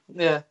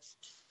 Yeah.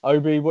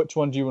 Obi, which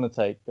one do you want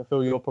to take? I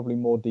feel you're probably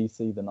more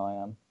DC than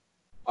I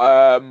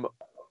am.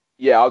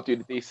 Yeah, I'll do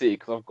the DC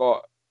because I've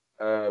got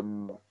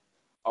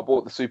I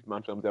bought the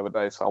Superman films the other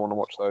day, so I want to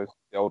watch those,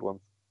 the old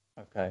ones.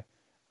 Okay,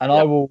 and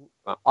I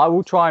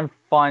will try and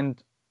find,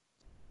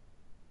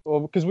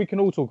 because we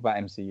can all talk about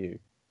MCU.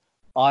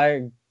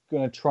 I'm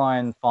gonna try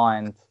and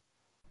find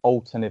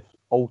alternate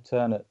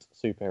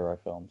superhero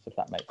films, if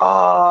that makes sense.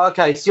 Oh,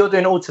 okay. So you're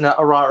doing alternate.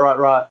 Oh,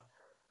 right.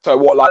 So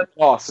what, like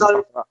Glass?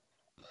 Like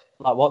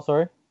what?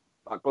 Sorry.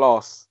 Like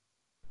Glass.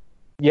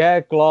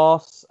 Yeah,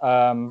 Glass.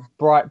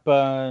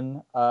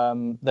 Brightburn.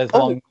 There's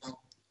one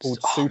called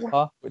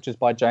Super, which is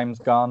by James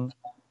Gunn.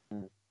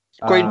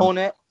 Green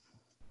Hornet.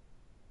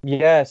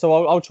 Yeah, so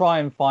I'll try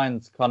and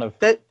find kind of.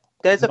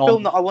 There's a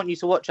film that I want you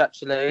to watch.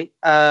 Actually,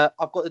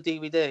 I've got the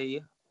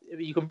DVD.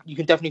 You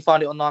can definitely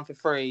find it online for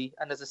free.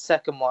 And there's a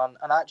second one,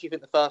 and I actually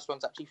think the first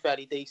one's actually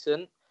fairly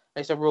decent.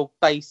 It's a real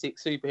basic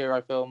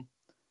superhero film.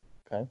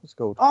 Okay, what's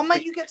called? Oh,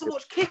 mate, you get to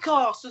watch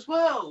Kick-Ass as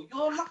well.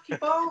 You're a lucky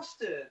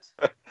bastard.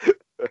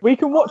 We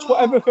can watch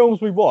whatever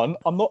films we want.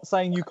 I'm not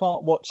saying you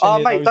can't watch.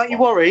 Any mate, of those don't you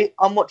worry.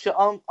 I'm watching.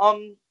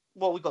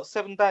 We've got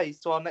 7 days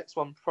to our next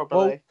one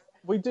probably.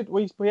 Well,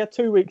 we had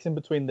 2 weeks in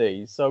between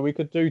these, so we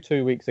could do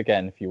 2 weeks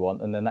again if you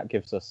want, and then that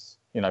gives us,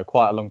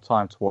 quite a long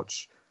time to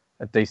watch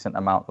a decent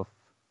amount of.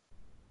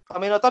 I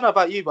mean, I don't know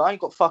about you, but I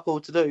ain't got fuck all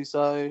to do,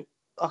 so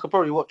I could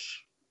probably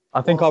watch.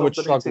 I think I would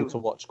struggle to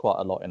watch quite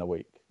a lot in a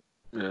week.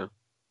 Yeah,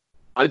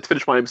 I need to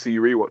finish my MCU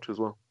rewatch as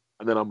well,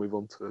 and then I'll move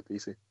on to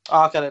DC.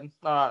 Oh, okay then.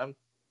 All right then.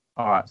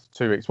 All right, so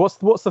 2 weeks.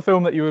 What's the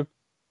film that you were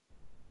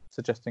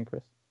suggesting,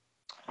 Chris?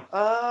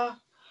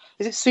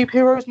 Is it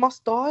Superheroes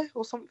Must Die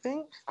or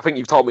something? I think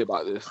you've told me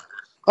about this.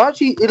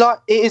 Actually, you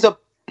got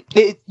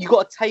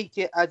to take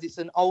it as it's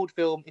an old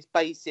film. It's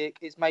basic.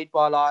 It's made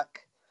by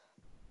like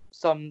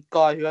some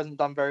guy who hasn't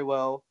done very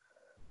well,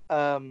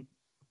 and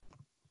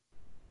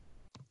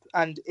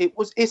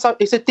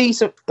it's a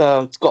decent.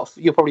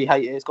 You'll probably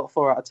hate it. It's got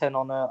 4 out of 10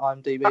 on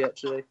IMDb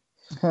actually.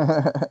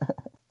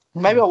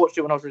 Maybe I watched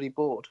it when I was really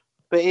bored.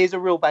 But it is a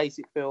real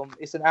basic film.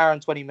 It's an hour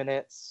and 20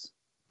 minutes.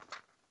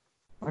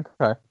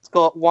 Okay. It's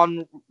got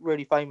one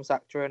really famous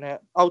actor in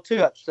it. Oh,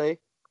 2 actually.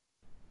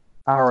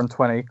 Hour and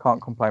 20.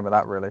 Can't complain with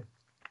that, really.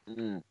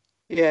 Mm.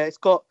 Yeah, it's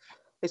got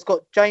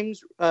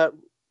James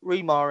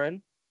Remar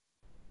in.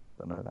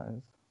 Don't know who that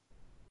is.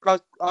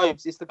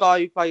 It's the guy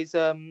who plays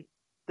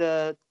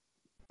the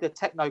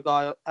techno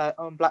guy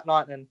on Black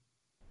Lightning.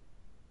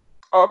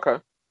 Oh, okay.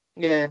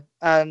 Yeah,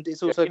 and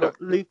it's also Yeah,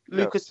 got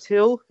Lucas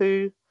Till,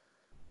 who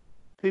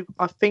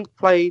I think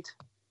played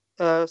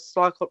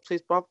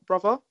Cyclops'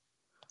 brother.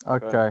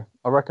 Okay,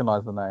 I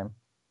recognise the name.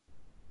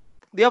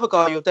 The other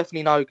guy you'll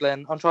definitely know,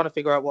 Glenn. I'm trying to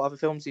figure out what other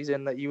films he's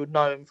in that you would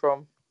know him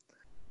from.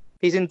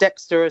 He's in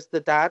Dexter as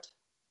the dad.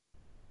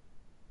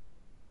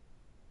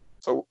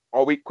 So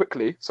are we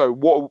quickly? So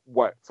what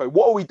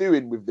are we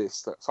doing with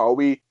this? So are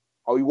we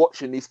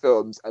watching these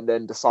films and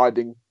then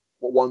deciding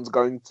what one's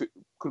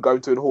could go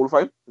into the Hall of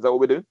Fame? Is that what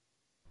we're doing?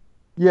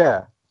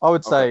 Yeah, I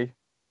would say,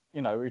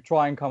 we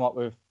try and come up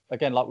with,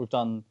 again, like we've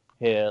done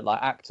here,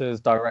 like actors,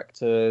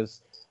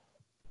 directors,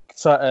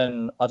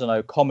 certain, I don't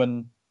know,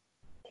 common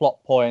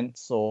plot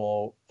points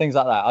or things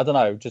like that. I don't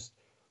know, just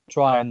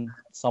try and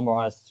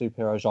summarize the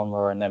superhero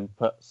genre and then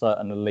put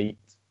certain elite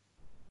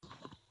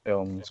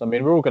films. I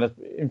mean, we're all going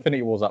to,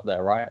 Infinity War's up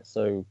there, right?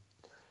 So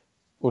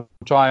we'll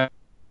try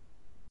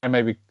and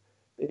maybe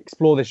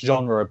explore this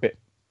genre a bit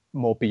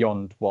more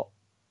beyond what,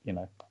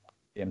 the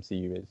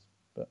MCU is.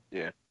 But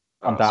yeah,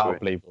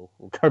 undoubtedly we'll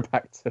go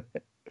back to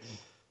it.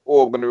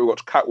 Or I'm going to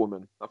rewatch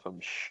Catwoman. That's some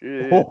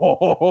shit.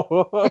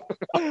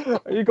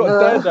 You got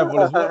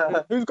Daredevil as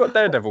well. Who's got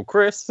Daredevil?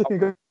 Chris?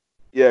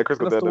 Yeah, Chris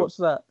got Daredevil. Daredevil. Watch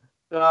that.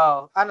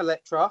 Oh, and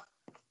Elektra.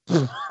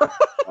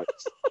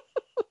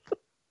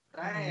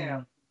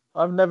 Damn.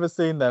 I've never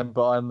seen them,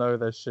 but I know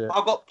their shit.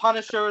 I've got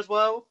Punisher as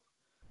well.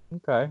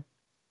 Okay.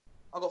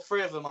 I've got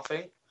 3 of them, I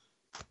think.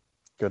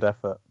 Good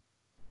effort.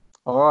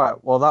 All right.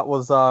 Well, that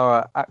was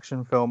our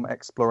action film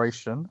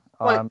exploration.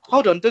 Wait,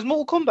 hold on. Does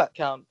Mortal Kombat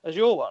count as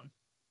your one?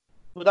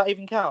 Would that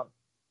even count?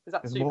 Is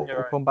that is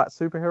superhero? Mortal Kombat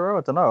superhero?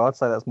 I don't know. I'd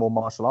say that's more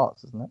martial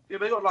arts, isn't it? Yeah,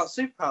 they got like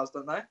superpowers,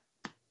 don't they?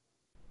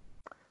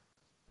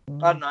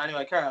 I don't know.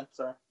 Anyway, carry on.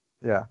 Sorry.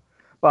 Yeah.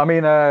 But I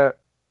mean,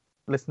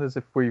 listeners,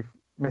 if we've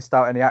missed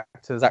out any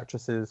actors,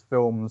 actresses,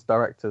 films,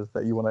 directors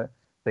that you want to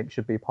think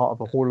should be part of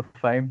the Hall of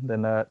Fame,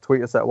 then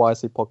tweet us at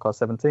YSC Podcast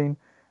 17.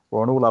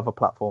 We're on all other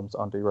platforms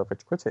under Your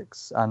Average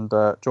Critics. And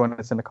join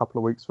us in a couple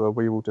of weeks where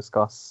we will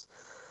discuss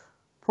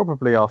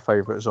probably our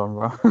favourite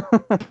genre.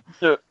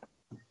 Yeah.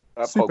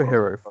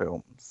 Superhero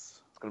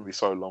films. It's going to be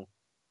so long.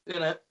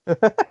 Isn't it?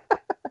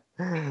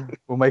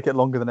 We'll make it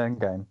longer than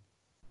Endgame.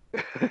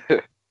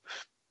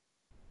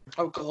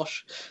 Oh,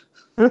 gosh.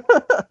 All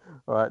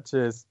right,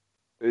 cheers.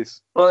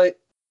 Peace. Right.